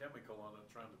there's a chemical on it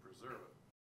trying to preserve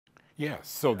it. Yes,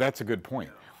 so that's a good point.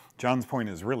 Yeah. John's point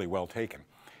is really well taken.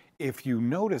 If you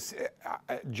notice,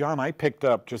 John, I picked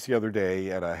up just the other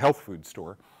day at a health food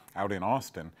store out in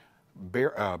Austin,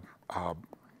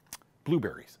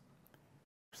 blueberries.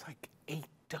 It's like $8.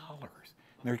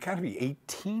 There's got to be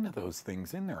 18 of those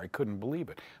things in there. I couldn't believe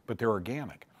it, but they're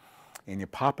organic. And you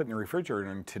pop it in the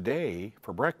refrigerator, and today,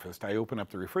 for breakfast, I open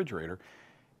up the refrigerator,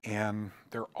 and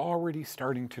they're already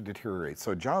starting to deteriorate.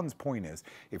 So John's point is,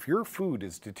 if your food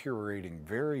is deteriorating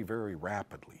very, very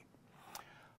rapidly,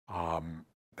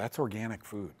 that's organic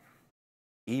food.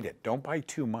 Eat it. Don't buy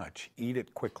too much. Eat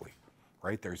it quickly,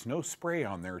 right? There's no spray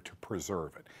on there to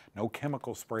preserve it. No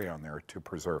chemical spray on there to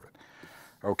preserve it.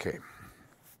 Okay.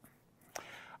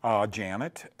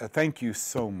 Janet, thank you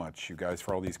so much, you guys,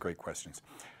 for all these great questions.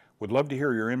 Would love to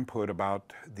hear your input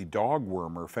about the dog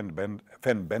worm or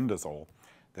fenbendazole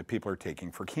that people are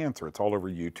taking for cancer. It's all over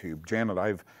YouTube.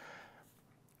 Janet,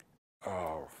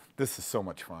 this is so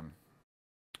much fun.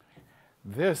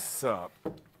 This,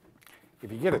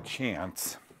 if you get a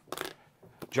chance,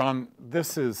 John,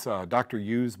 this is Dr.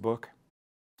 Yu's book.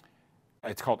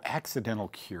 It's called Accidental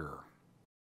Cure.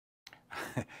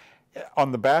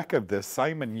 On the back of this,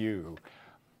 Simon Yu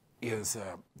is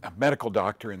a medical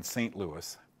doctor in St.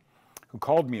 Louis who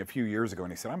called me a few years ago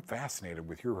and he said, I'm fascinated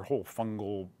with your whole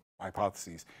fungal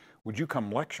hypotheses. Would you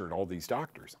come lecture at all these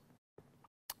doctors?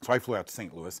 So I flew out to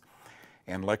St. Louis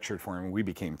and lectured for him, and we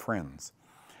became friends.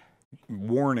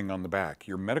 Warning on the back,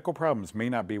 your medical problems may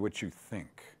not be what you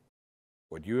think,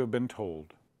 what you have been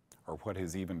told, or what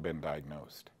has even been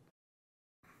diagnosed.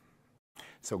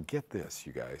 So get this,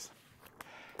 you guys.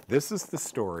 This is the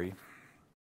story.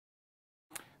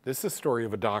 This is the story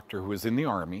of a doctor who was in the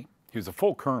Army. He was a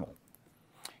full colonel.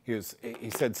 He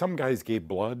said, some guys gave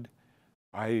blood.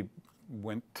 I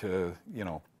went to,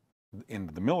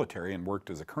 into the military and worked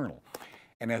as a colonel.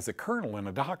 And as a colonel and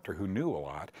a doctor who knew a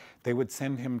lot, they would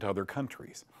send him to other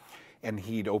countries. And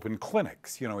he'd open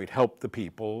clinics. He'd help the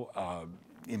people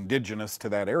indigenous to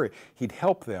that area. He'd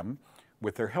help them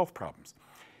with their health problems.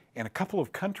 And a couple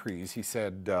of countries, he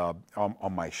said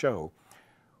on my show,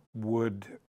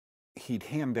 he'd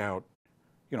hand out,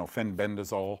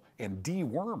 fenbendazole and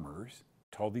dewormers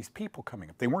to all these people coming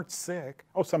up. They weren't sick.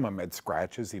 Oh, some of them had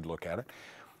scratches. He'd look at it.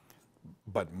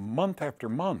 But month after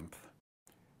month,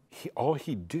 all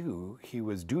he'd do, he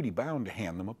was duty bound to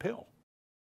hand them a pill,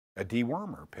 a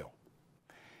dewormer pill.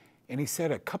 And he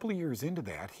said a couple of years into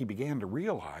that, he began to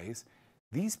realize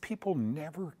these people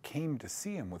never came to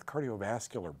see him with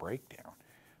cardiovascular breakdown.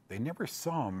 They never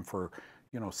saw him for,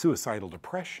 suicidal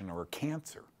depression or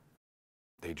cancer.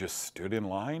 They just stood in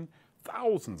line,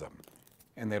 thousands of them,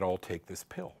 and they'd all take this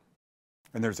pill.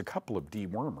 And there's a couple of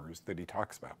dewormers that he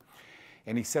talks about.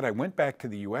 And he said, I went back to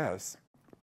the US.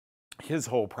 His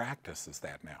whole practice is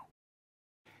that now.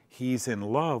 He's in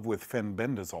love with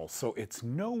fenbendazole. So it's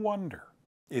no wonder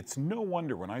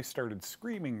when I started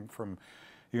screaming from,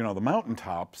 the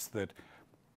mountaintops that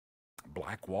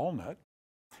black walnut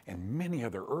and many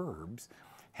other herbs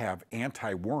have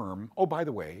anti-worm, oh, by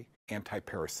the way,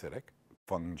 anti-parasitic,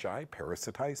 fungi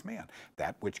parasitize man.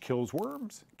 That which kills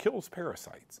worms kills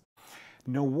parasites.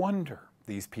 No wonder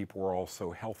these people were all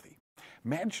so healthy.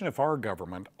 Imagine if our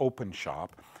government opened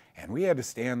shop and we had to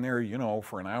stand there,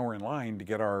 for an hour in line to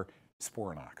get our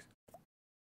Sporanox.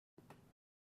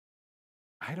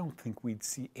 I don't think we'd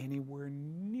see anywhere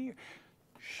near.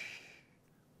 Shh.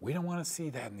 We don't want to see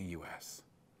that in the U.S.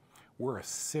 We're a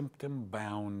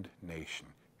symptom-bound nation.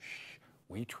 Shh.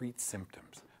 We treat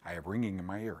symptoms. I have ringing in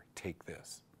my ear. Take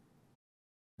this.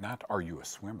 Not, are you a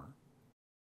swimmer?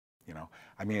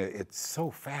 It's so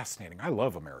fascinating. I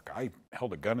love America. I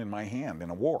held a gun in my hand in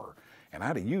a war, and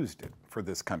I'd have used it for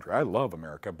this country. I love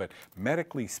America, but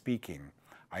medically speaking,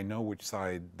 I know which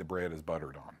side the bread is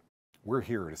buttered on. We're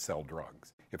here to sell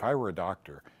drugs. If I were a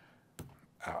doctor,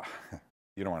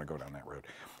 you don't want to go down that road.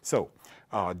 So,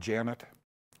 Janet,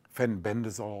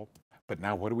 fenbendazole, but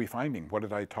now what are we finding? What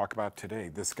did I talk about today?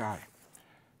 This guy,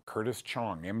 Curtis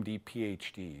Chong, MD,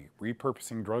 PhD.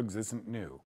 Repurposing drugs isn't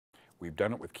new. We've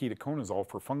done it with ketoconazole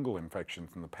for fungal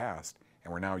infections in the past,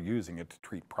 and we're now using it to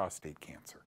treat prostate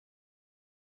cancer.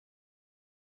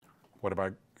 What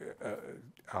about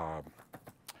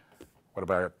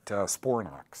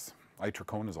Sporanox,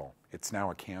 itraconazole? It's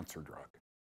now a cancer drug.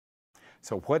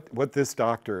 So what this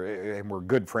doctor, and we're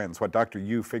good friends, what Dr.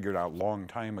 Yu figured out a long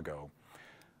time ago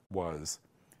was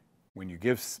when you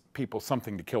give people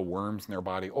something to kill worms in their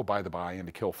body, oh, by the by, and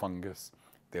to kill fungus,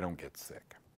 they don't get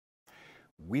sick.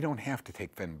 We don't have to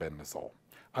take fenbendazole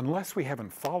unless we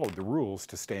haven't followed the rules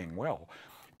to staying well.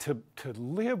 To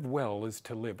live well is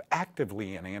to live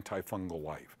actively an antifungal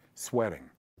life, sweating,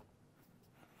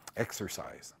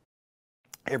 exercise,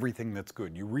 everything that's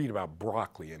good. You read about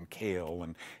broccoli and kale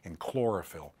and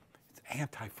chlorophyll. It's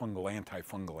antifungal,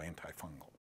 antifungal,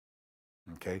 antifungal.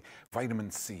 Okay?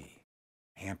 Vitamin C,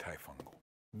 antifungal.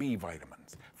 B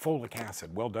vitamins, folic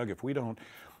acid. Well, Doug, if we don't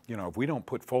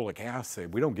put folic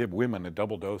acid, we don't give women a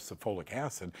double dose of folic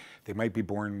acid, they might be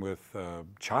born with a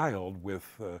child with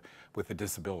a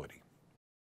disability.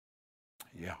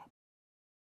 Yeah.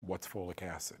 What's folic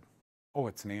acid? Oh,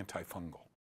 it's an antifungal.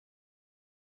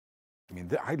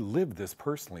 I lived this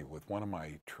personally with one of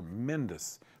my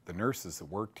the nurses that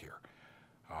worked here.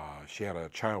 She had a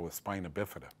child with spina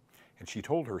bifida, and she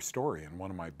told her story in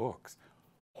one of my books.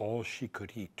 All she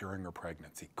could eat during her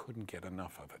pregnancy, couldn't get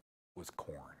enough of it, was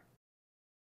corn.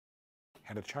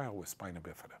 Had a child with spina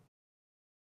bifida.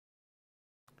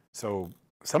 So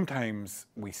sometimes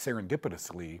we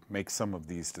serendipitously make some of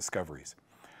these discoveries.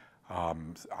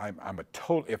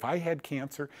 If I had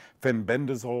cancer,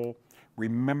 fenbendazole,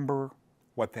 remember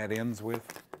what that ends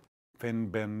with?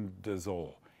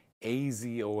 Fenbendazole,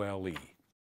 A-Z-O-L-E.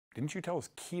 Didn't you tell us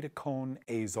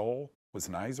ketoconazole was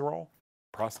an Iserol?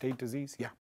 Prostate disease? Yeah.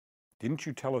 Didn't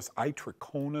you tell us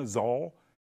itraconazole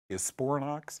is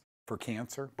Sporanox for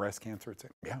cancer, breast cancer?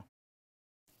 Yeah.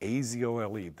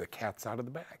 A-Z-O-L-E, the cat's out of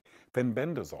the bag.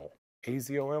 Fenbendazole,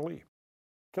 A-Z-O-L-E,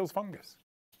 kills fungus.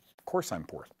 Of course I'm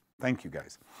poor. Thank you,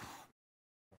 guys.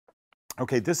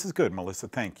 Okay, this is good, Melissa,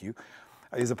 thank you.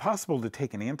 Is it possible to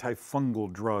take an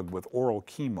antifungal drug with oral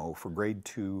chemo for grade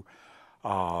 2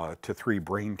 to 3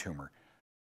 brain tumor?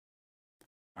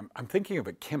 I'm thinking of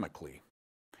it chemically.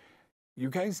 You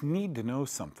guys need to know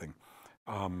something.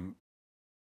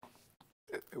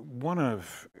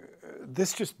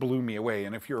 This just blew me away.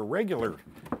 And if you're a regular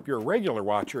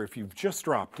watcher, if you've just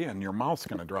dropped in, your mouth's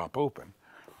going to drop open.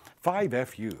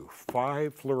 5-FU,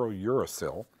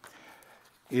 5-fluorouracil,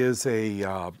 is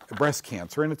a breast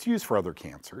cancer, and it's used for other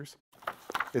cancers.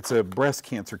 It's a breast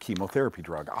cancer chemotherapy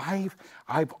drug.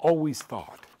 I've always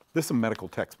thought, this is a medical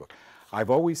textbook, I've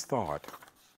always thought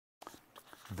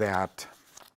that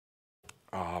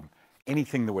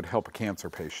anything that would help a cancer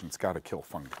patient's got to kill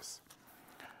fungus.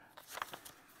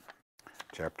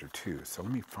 Chapter 2. So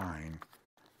let me find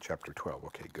chapter 12.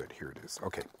 Okay, good. Here it is.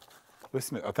 Okay.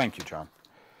 Listen to, thank you, John.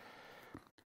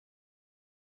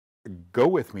 Go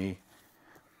with me.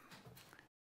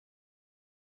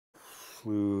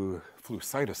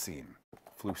 Flucytosine,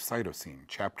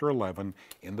 chapter 11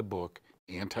 in the book,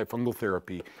 Antifungal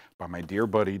Therapy, by my dear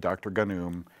buddy, Dr.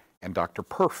 Ghanum, and Dr.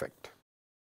 Perfect.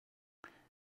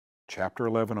 Chapter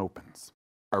 11 opens.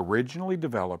 Originally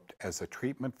developed as a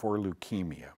treatment for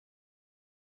leukemia,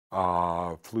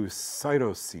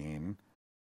 flucytosine,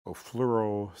 or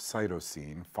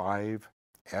fluorocytosine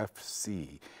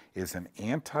 5-FC, is an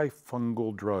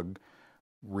antifungal drug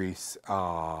with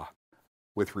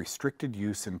restricted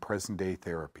use in present-day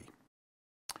therapy.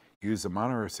 Use of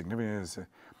mono or significant,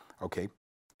 okay,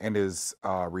 and is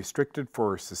restricted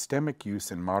for systemic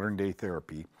use in modern-day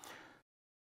therapy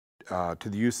to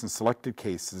the use in selected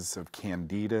cases of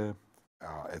candida,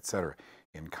 etc.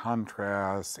 In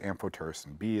contrast,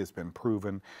 amphotericin B has been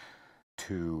proven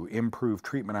to improve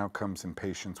treatment outcomes in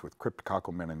patients with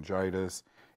cryptococcal meningitis,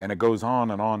 and it goes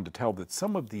on and on to tell that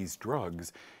some of these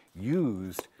drugs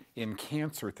used in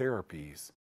cancer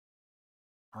therapies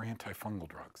are antifungal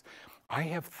drugs. I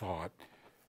have thought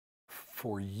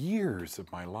for years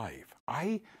of my life,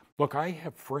 I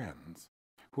have friends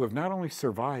who have not only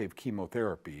survived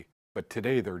chemotherapy, but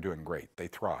today they're doing great. They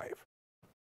thrive.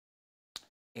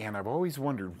 And I've always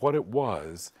wondered what it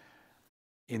was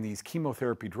in these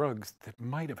chemotherapy drugs that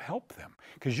might have helped them.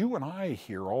 Because you and I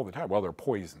hear all the time, well, they're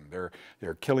poison. They're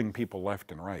killing people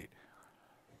left and right.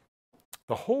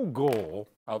 The whole goal,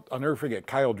 I'll never forget,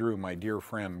 Kyle Drew, my dear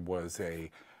friend, was a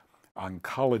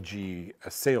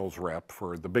sales rep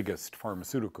for the biggest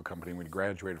pharmaceutical company when he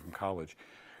graduated from college.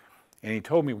 And he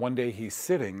told me one day he's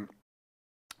sitting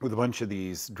with a bunch of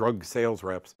these drug sales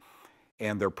reps,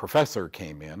 and their professor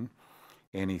came in,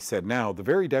 and he said, now, the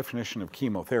very definition of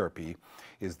chemotherapy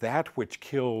is that which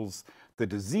kills the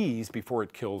disease before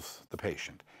it kills the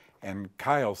patient. And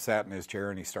Kyle sat in his chair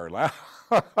and he started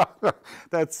laughing.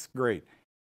 That's great.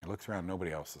 He looks around,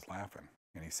 nobody else is laughing.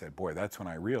 And he said, boy, that's when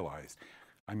I realized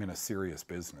I'm in a serious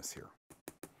business here.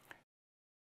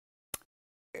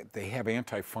 They have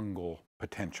antifungal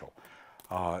potential.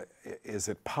 Is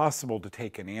it possible to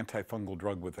take an antifungal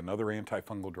drug with another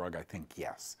antifungal drug? I think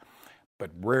yes.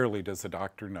 But rarely does a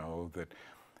doctor know that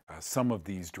some of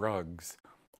these drugs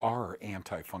are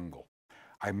antifungal.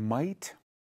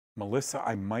 Melissa,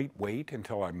 I might wait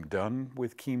until I'm done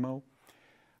with chemo.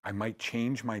 I might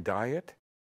change my diet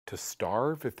to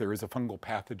starve if there is a fungal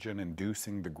pathogen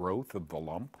inducing the growth of the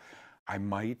lump. I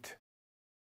might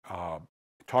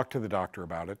talk to the doctor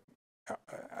about it.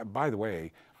 By the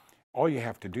way, all you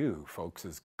have to do, folks,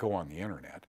 is go on the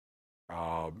internet.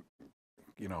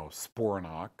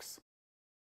 Sporanox,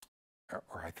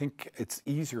 or I think it's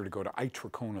easier to go to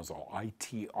itraconazole,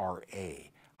 I-T-R-A,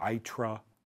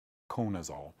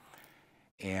 itraconazole,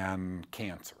 and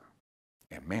cancer.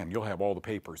 And man, you'll have all the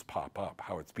papers pop up,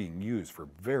 how it's being used for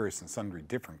various and sundry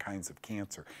different kinds of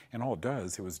cancer. And all it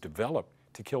does, it was developed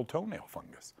to kill toenail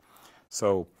fungus.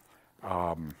 So,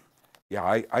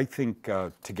 yeah, I think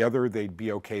together they'd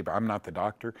be okay, but I'm not the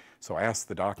doctor. So ask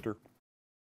the doctor,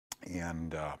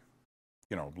 and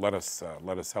let us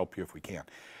help you if we can.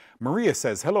 Maria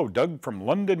says, hello, Doug from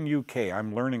London, UK.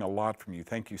 I'm learning a lot from you.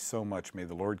 Thank you so much. May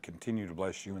the Lord continue to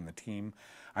bless you and the team.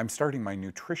 I'm starting my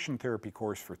nutrition therapy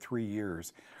course for 3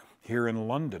 years here in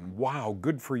London. Wow,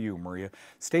 good for you, Maria.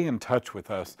 Stay in touch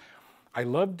with us. I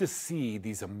love to see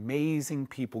these amazing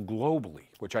people globally,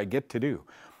 which I get to do,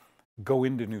 go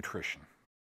into nutrition.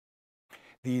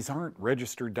 These aren't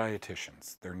registered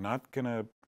dietitians. They're not going to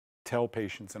tell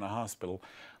patients in a hospital,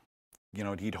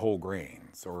 to eat whole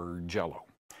grains or Jell-O.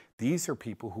 These are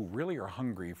people who really are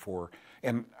hungry for,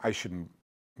 and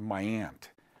my aunt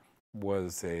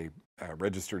was a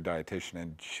registered dietitian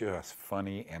and just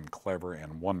funny and clever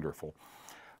and wonderful.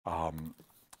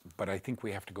 But I think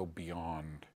we have to go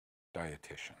beyond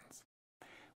dietitians.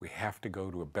 We have to go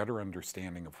to a better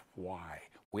understanding of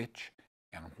which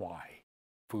and why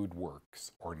food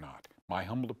works or not. My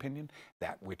humble opinion,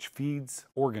 that which feeds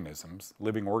organisms,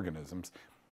 living organisms,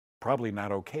 probably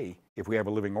not okay if we have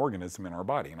a living organism in our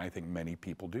body, and I think many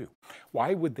people do.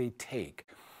 Why would they take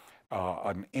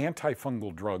an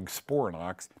antifungal drug,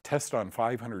 Sporanox, test on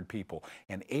 500 people,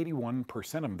 and 81%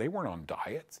 of them, they weren't on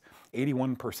diets.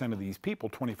 81% of these people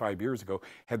 25 years ago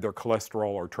had their cholesterol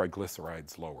or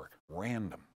triglycerides lower.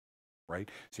 Random,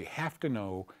 right? So you have to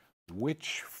know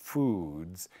which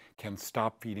foods can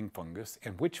stop feeding fungus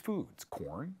and which foods,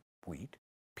 corn, wheat,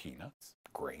 peanuts,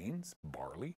 grains,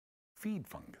 barley, feed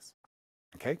fungus.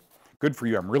 Okay? Good for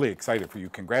you. I'm really excited for you.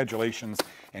 Congratulations,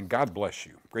 and God bless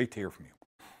you. Great to hear from you.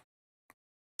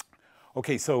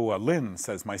 Okay, so Lynn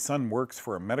says, my son works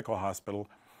for a medical hospital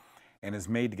and is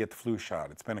made to get the flu shot.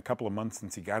 It's been a couple of months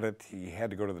since he got it. He had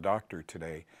to go to the doctor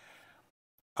today.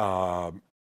 And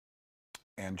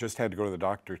just had to go to the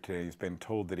doctor today. He's been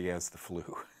told that he has the flu.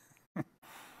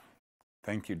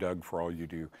 Thank you, Doug, for all you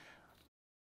do.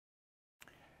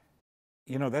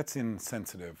 You know, that's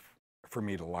insensitive for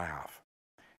me to laugh.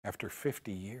 After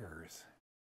 50 years,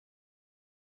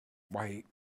 why,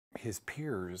 his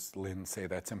peers, Lynn, say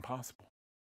that's impossible.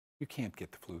 You can't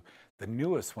get the flu. The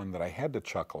newest one that I had to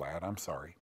chuckle at, I'm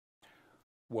sorry,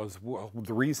 was, well,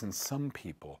 the reason some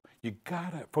people, you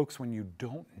gotta, folks, when you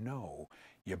don't know,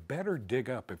 you better dig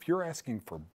up. If you're asking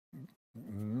for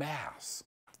mass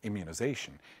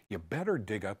immunization, you better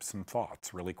dig up some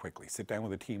thoughts really quickly. Sit down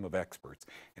with a team of experts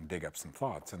and dig up some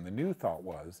thoughts. And the new thought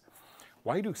was,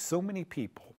 why do so many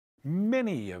people,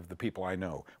 many of the people I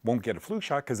know, won't get a flu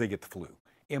shot because they get the flu?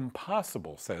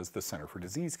 Impossible, says the Center for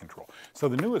Disease Control. So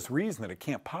the newest reason that it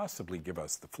can't possibly give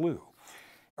us the flu,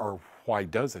 or why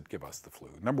does it give us the flu?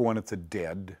 Number one, it's a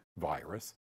dead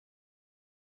virus.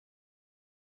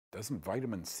 Doesn't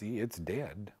vitamin C, it's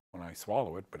dead when I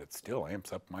swallow it, but it still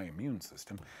amps up my immune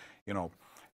system. You know,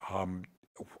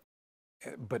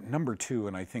 but number two,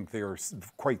 and I think they are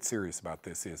quite serious about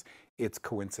this, is it's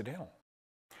coincidental.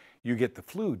 You get the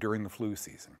flu during the flu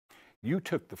season. You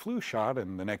took the flu shot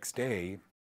and the next day,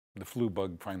 the flu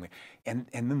bug finally, and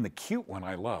then the cute one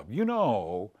I love, you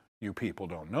know, you people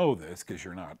don't know this because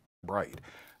you're not bright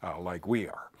like we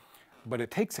are, but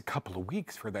it takes a couple of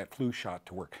weeks for that flu shot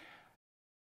to work.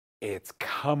 It's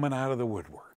coming out of the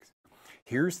woodworks.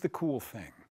 Here's the cool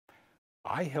thing.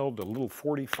 I held a little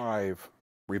 .45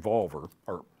 revolver,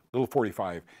 or little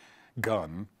 .45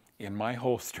 gun in my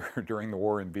holster during the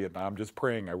war in Vietnam, just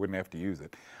praying I wouldn't have to use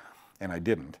it. And I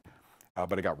didn't,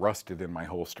 but it got rusted in my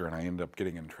holster and I ended up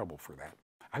getting in trouble for that.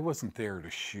 I wasn't there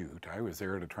to shoot. I was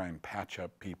there to try and patch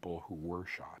up people who were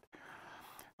shot.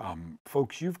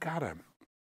 Folks, you've got to,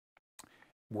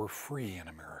 we're free in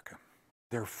America.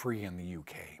 They're free in the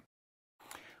UK.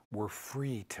 We're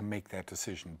free to make that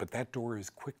decision, but that door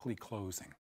is quickly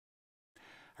closing.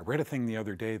 I read a thing the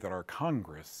other day that our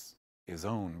Congress is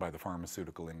owned by the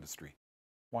pharmaceutical industry.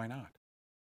 Why not?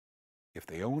 If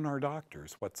they own our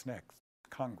doctors, what's next?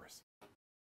 Congress.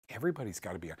 Everybody's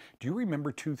got to be. Do you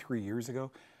remember 2-3 years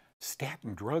ago?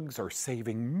 Statin drugs are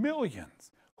saving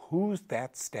millions. Who's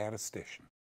that statistician?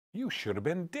 You should have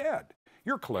been dead.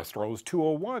 Your cholesterol is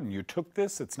 201. You took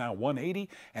this, it's now 180,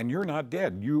 and you're not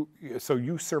dead. So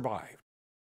you survived.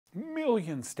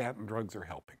 Million statin drugs are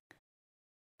helping.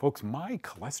 Folks, my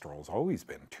cholesterol's always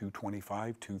been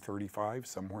 225, 235,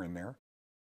 somewhere in there.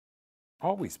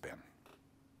 Always been.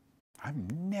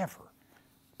 I've never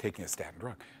taken a statin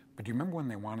drug. But do you remember when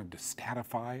they wanted to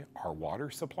statify our water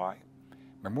supply?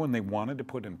 Remember when they wanted to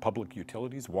put in public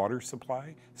utilities, water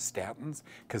supply, statins?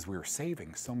 Because we were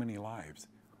saving so many lives.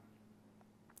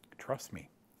 Trust me.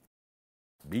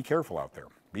 Be careful out there.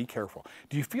 Be careful.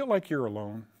 Do you feel like you're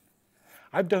alone?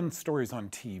 I've done stories on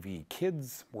TV.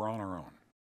 Kids, we're on our own.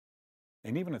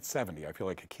 And even at 70, I feel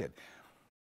like a kid.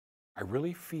 I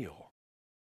really feel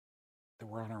that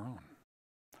we're on our own.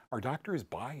 Our doctor is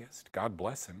biased, God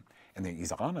bless him, and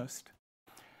he's honest.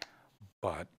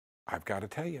 But I've got to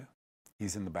tell you,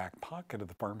 he's in the back pocket of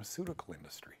the pharmaceutical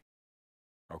industry.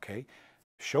 Okay?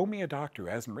 Show me a doctor who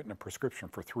hasn't written a prescription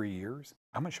for 3 years.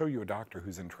 I'm going to show you a doctor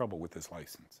who's in trouble with his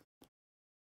license.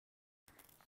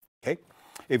 Okay?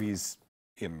 If he's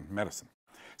in medicine.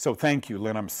 So thank you,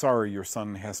 Lynn. I'm sorry your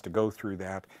son has to go through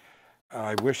that.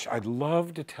 I'd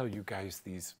love to tell you guys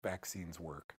these vaccines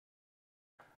work.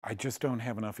 I just don't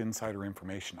have enough insider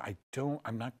information.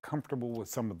 I'm not comfortable with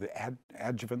some of the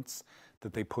adjuvants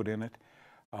that they put in it.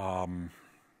 Wow.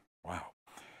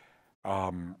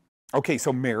 Okay,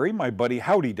 so Mary, my buddy,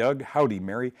 howdy Doug, howdy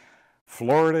Mary,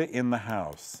 Florida in the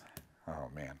house. Oh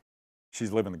man,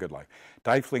 she's living the good life.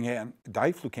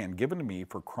 Diflucan given to me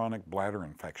for chronic bladder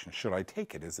infection. Should I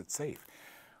take it? Is it safe?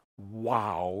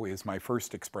 Wow is my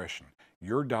first expression.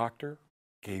 Your doctor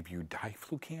gave you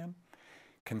Diflucan?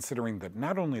 Considering that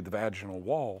not only the vaginal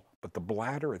wall, but the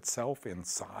bladder itself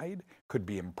inside could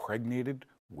be impregnated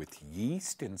with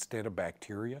yeast instead of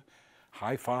bacteria?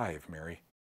 High five, Mary.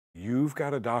 You've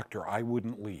got a doctor I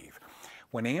wouldn't leave.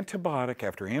 When antibiotic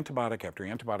after antibiotic after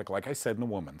antibiotic, like I said in the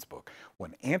woman's book,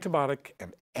 when antibiotic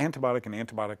and antibiotic and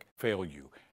antibiotic fail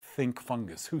you, think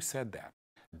fungus. Who said that?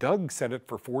 Doug said it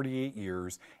for 48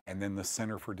 years, and then the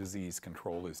Center for Disease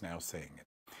Control is now saying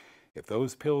it. If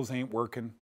those pills ain't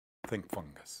working, think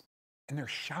fungus. And they're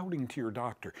shouting to your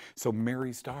doctor. So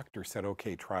Mary's doctor said,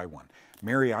 okay, try one.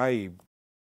 Mary,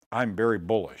 I'm very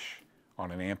bullish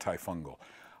on an antifungal.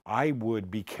 I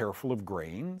would be careful of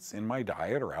grains in my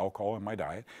diet or alcohol in my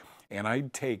diet. And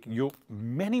I'd take,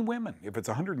 many women, if it's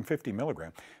 150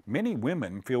 milligrams, many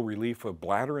women feel relief of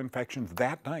bladder infections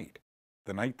that night,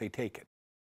 the night they take it.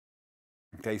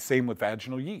 Okay, same with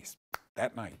vaginal yeast,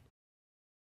 that night.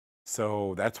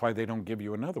 So that's why they don't give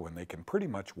you another one. They can pretty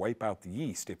much wipe out the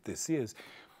yeast if this is.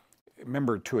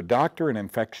 Remember, to a doctor, an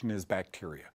infection is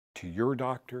bacteria. To your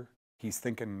doctor, he's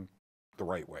thinking the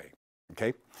right way,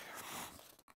 okay?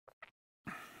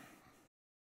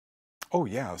 Oh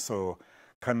yeah, so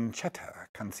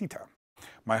Concita.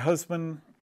 My husband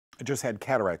just had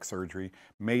cataract surgery,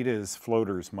 made his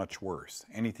floaters much worse.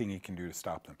 Anything he can do to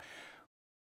stop them.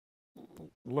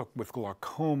 Look, with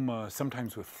glaucoma,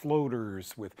 sometimes with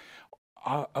floaters, with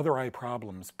other eye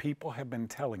problems, people have been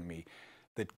telling me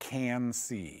that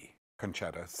CAN-C,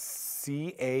 Conchetta,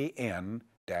 C-A-N-C.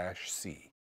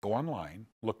 Go online,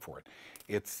 look for it.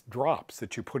 It's drops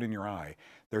that you put in your eye.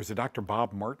 There's a Dr.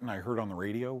 Bob Martin I heard on the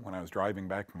radio when I was driving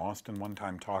back from Austin one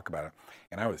time talk about it,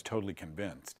 and I was totally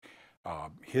convinced.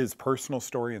 His personal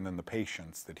story and then the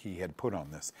patients that he had put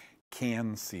on this,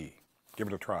 CAN-C. Give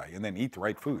it a try, and then eat the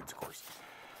right foods, of course.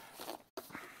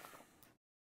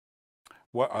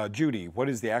 Judy, what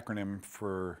is the acronym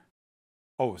for?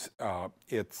 Oh,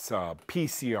 it's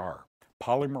PCR,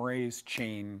 polymerase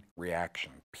chain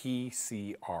reaction,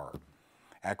 PCR.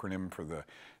 Acronym for the,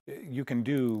 you can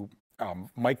do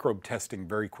microbe testing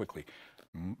very quickly.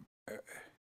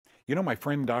 You know my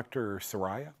friend Dr.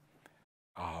 Soraya?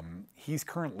 He's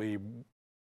currently,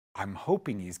 I'm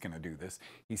hoping he's going to do this.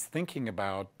 He's thinking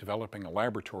about developing a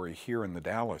laboratory here in the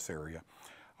Dallas area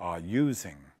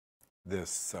using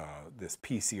this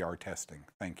PCR testing.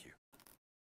 Thank you.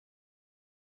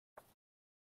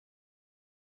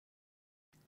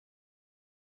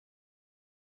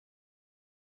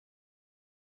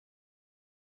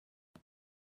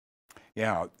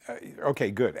 Yeah,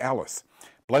 okay, good. Alice.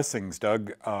 Blessings,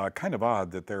 Doug. Kind of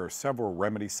odd that there are several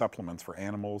remedy supplements for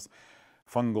animals,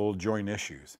 fungal joint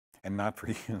issues, and not for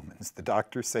humans. The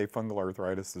doctors say fungal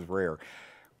arthritis is rare.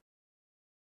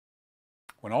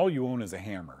 When all you own is a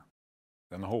hammer,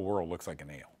 then the whole world looks like a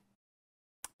nail.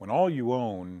 When all you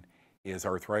own is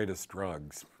arthritis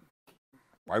drugs,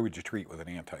 why would you treat with an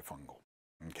antifungal?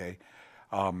 Okay?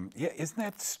 Yeah, isn't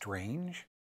that strange?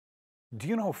 Do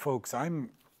you know, folks,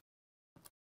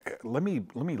 let me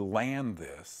land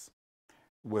this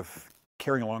with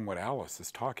carrying along what Alice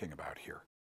is talking about here.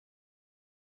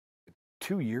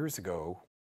 2 years ago,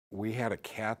 we had a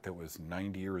cat that was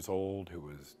 90 years old who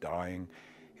was dying,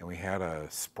 and we had a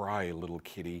spry little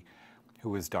kitty who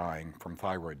was dying from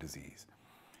thyroid disease.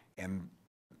 And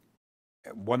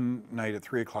one night at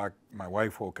 3 o'clock, my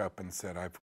wife woke up and said,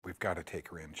 we've got to take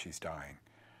her in, she's dying.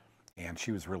 And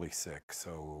she was really sick,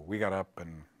 so we got up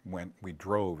and we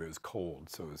drove, it was cold,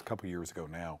 so it was a couple years ago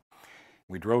now.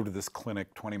 We drove to this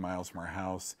clinic 20 miles from our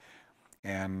house,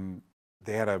 and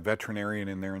they had a veterinarian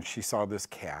in there, and she saw this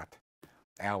cat,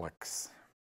 Alex.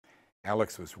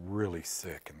 Alex was really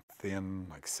sick and thin,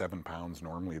 like 7 pounds.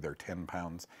 Normally they're 10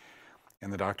 pounds.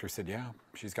 And the doctor said, yeah,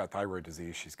 she's got thyroid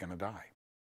disease, she's gonna die.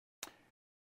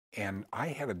 And I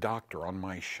had a doctor on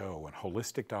my show, a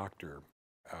holistic doctor,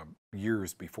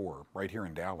 years before, right here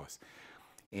in Dallas.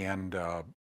 And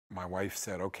my wife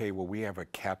said, okay, well, we have a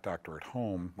cat doctor at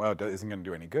home. Well, it isn't going to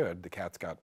do any good. The cat's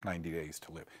got 90 days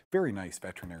to live. Very nice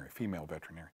veterinarian, female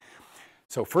veterinarian.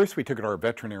 So first we took it to our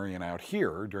veterinarian out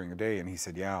here during the day, and he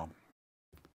said, yeah,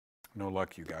 no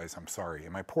luck, you guys, I'm sorry.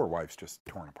 And my poor wife's just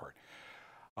torn apart.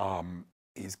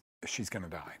 She's going to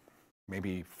die,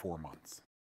 maybe 4 months.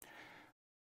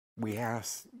 We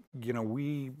asked, you know,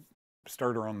 we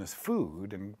start her on this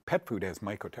food, and pet food has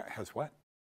what?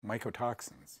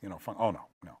 Mycotoxins, you know, oh no,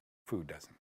 food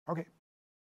doesn't. Okay,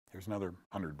 here's another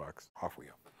 $100, off we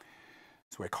go.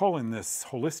 So I call in this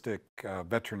holistic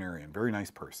veterinarian, very nice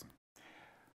person.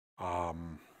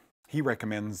 He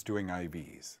recommends doing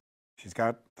IVs. She's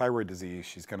got thyroid disease,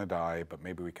 she's gonna die, but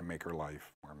maybe we can make her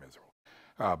life more miserable.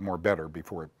 Better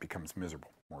before it becomes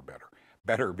miserable,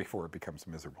 better before it becomes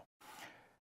miserable.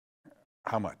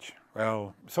 How much?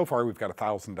 Well, so far we've got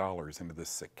 $1,000 into this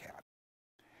sick cat.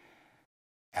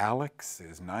 Alex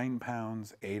is 9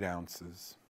 pounds, 8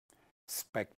 ounces,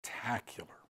 spectacular.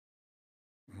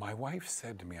 My wife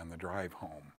said to me on the drive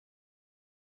home,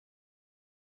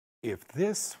 if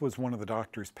this was one of the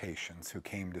doctor's patients who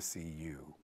came to see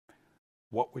you,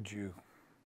 what would you,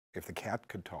 if the cat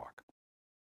could talk?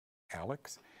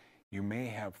 Alex, you may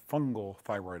have fungal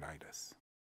thyroiditis.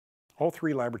 All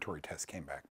 3 laboratory tests came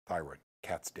back, thyroid,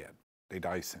 cat's dead. They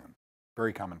die soon.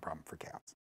 Very common problem for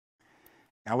cats.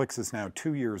 Alex is now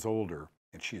 2 years older,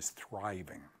 and she is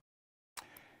thriving.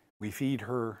 We feed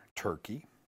her turkey,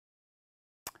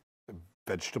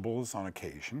 vegetables on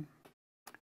occasion,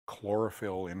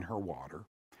 chlorophyll in her water.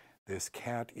 This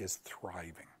cat is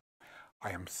thriving.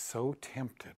 I am so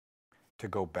tempted to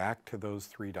go back to those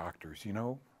 3 doctors. You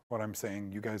know what I'm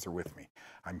saying? You guys are with me.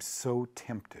 I'm so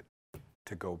tempted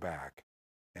to go back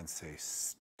and say,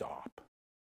 stop.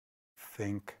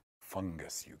 Think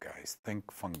fungus, you guys.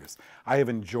 Think fungus. I have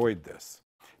enjoyed this.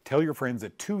 Tell your friends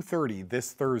at 2:30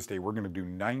 this Thursday, we're going to do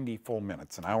 90 full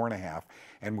minutes, an hour and a half,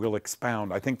 and we'll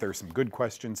expound. I think there's some good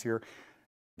questions here.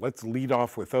 Let's lead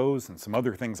off with those and some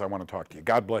other things I want to talk to you.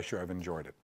 God bless you. I've enjoyed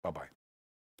it. Bye-bye.